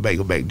old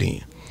Winnebago back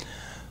then.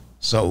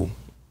 So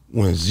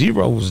when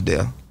Zero was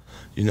there,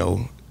 you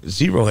know,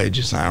 Zero had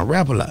just signed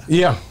Rap-A-Lot.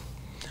 Yeah.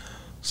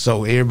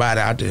 So everybody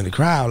out there in the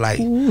crowd like,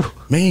 ooh,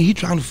 man, he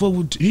trying to fuck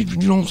with, you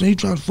know what I'm saying? He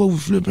trying to fuck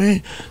with Flip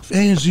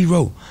and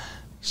Zero.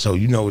 So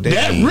you know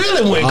that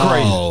really went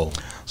crazy.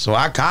 So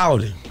I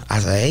called him. I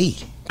said, hey,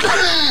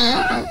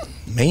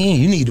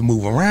 man, you need to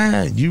move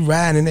around. You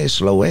riding that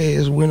slow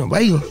ass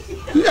Winnebago.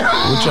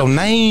 with your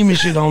name and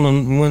shit on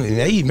them.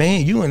 Hey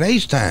man, you in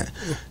H-Time.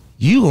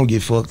 You gonna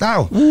get fucked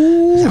out.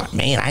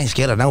 Man, I ain't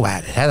scared of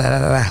nobody. Still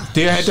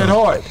had that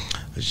hard.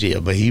 Yeah,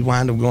 but he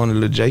wound up going to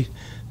Lil J.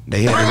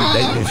 They had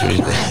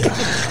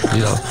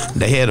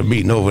a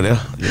meeting over there.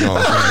 You know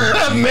what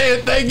I'm saying?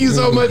 Man, thank you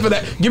so much for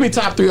that. Give me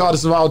top 3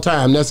 artists of all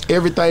time. That's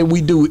everything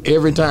we do.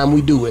 Every time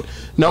we do it.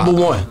 Number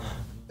 1.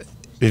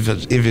 If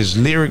it's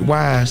lyric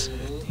wise,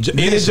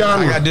 any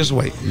genre. I got this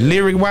way.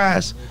 Lyric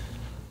wise,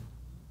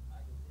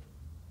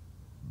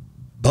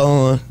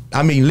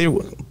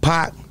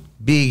 Pac,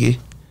 Biggie,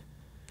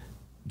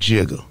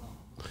 Jigga.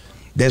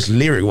 That's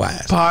lyric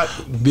wise. Pac,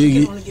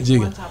 Biggie,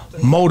 Jigga.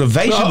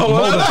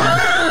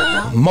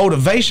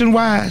 Motivation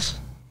wise,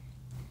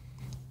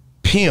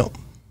 Pimp,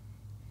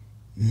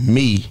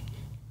 me.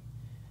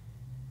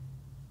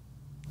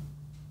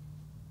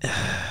 Damn,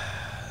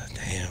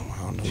 I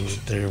don't know what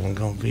the third one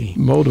gonna be.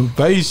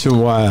 Motivation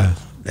wise.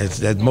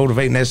 That's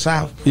motivating that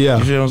South. Yeah.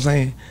 You feel what I'm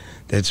saying?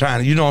 They're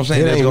trying to, you know what I'm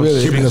saying? That's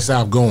really keeping the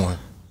South going.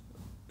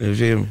 You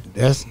feel me?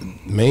 That's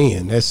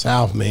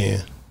South,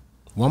 man.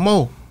 One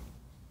more.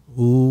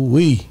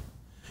 Ooh-wee.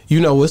 You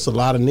know, it's a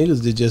lot of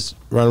niggas that just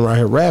run around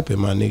here rapping,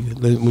 my nigga.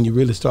 When you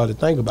really start to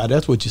think about it,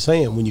 that's what you're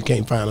saying when you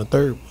can't find a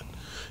third one.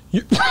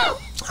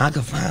 I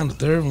could find a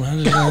third one.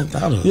 I just haven't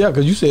thought of it. Yeah,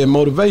 because you said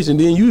motivation,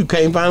 then you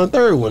can't find a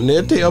third one.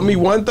 They'll tell me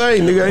one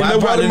thing, nigga, ain't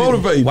nobody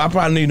motivated. Well, I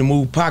probably need to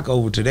move Pac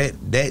over to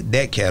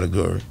that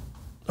category.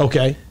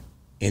 Okay.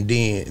 And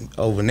then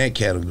over in that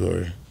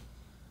category.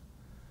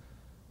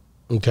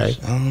 Okay.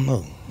 I don't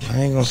know.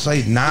 I ain't gonna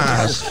say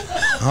Nas.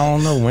 I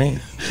don't know,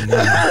 man.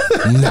 Nah.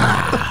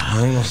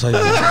 I ain't gonna say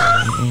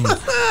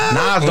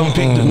Nas don't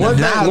pick the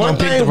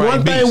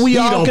one thing we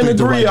all can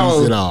agree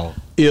on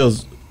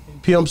is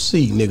Pimp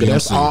C, nigga.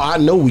 That's all I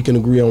know we can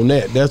agree on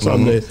that. That's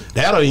something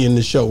that'll end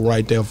the show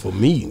right there for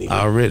me, nigga.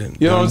 Already.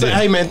 You know what I'm saying?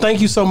 Hey man,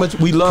 thank you so much.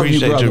 We love you,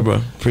 brother. Appreciate you, bro.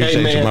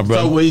 Appreciate you, my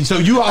brother. So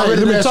you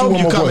already told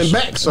me you coming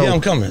back, so yeah, I'm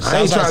coming.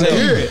 I ain't trying to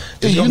hear it.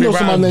 You know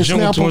somebody named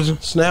Snapper?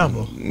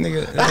 Snapper.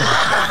 Nigga.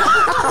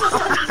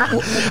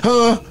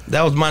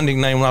 That was my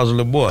nickname when I was a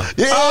little boy.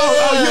 Yeah,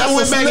 I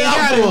went back and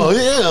got him.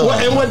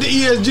 Yeah. And what the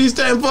ESG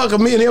stand for? Cause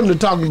me and him are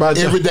talking about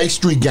everyday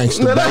street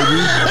gangster, baby.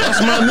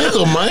 That's my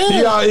nigga, man.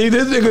 Yeah,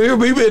 this nigga here,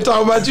 he been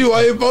talking about you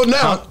on info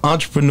now.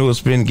 Entrepreneur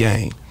spin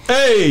game.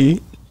 Hey.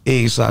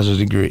 Egg sausage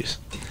and grits.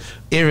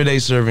 Everyday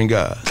serving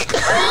God.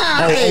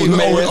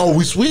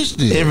 We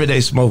switched it.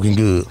 Everyday smoking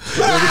good.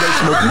 Everyday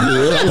smoking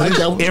good. I like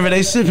that one.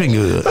 Everyday sipping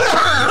good.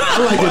 I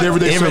like it.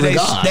 Everyday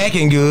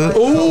stacking good.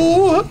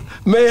 Ooh.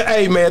 Man,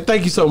 hey man,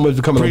 thank you so much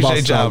for coming on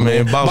Boss y'all, Talk,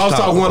 man. Boss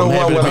Talk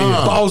 101 with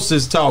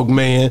bosses talk,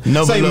 man.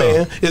 Say,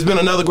 man, it's been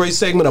another great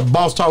segment of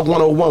Boss Talk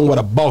 101 with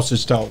a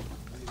bosses talk.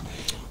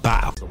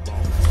 Bow.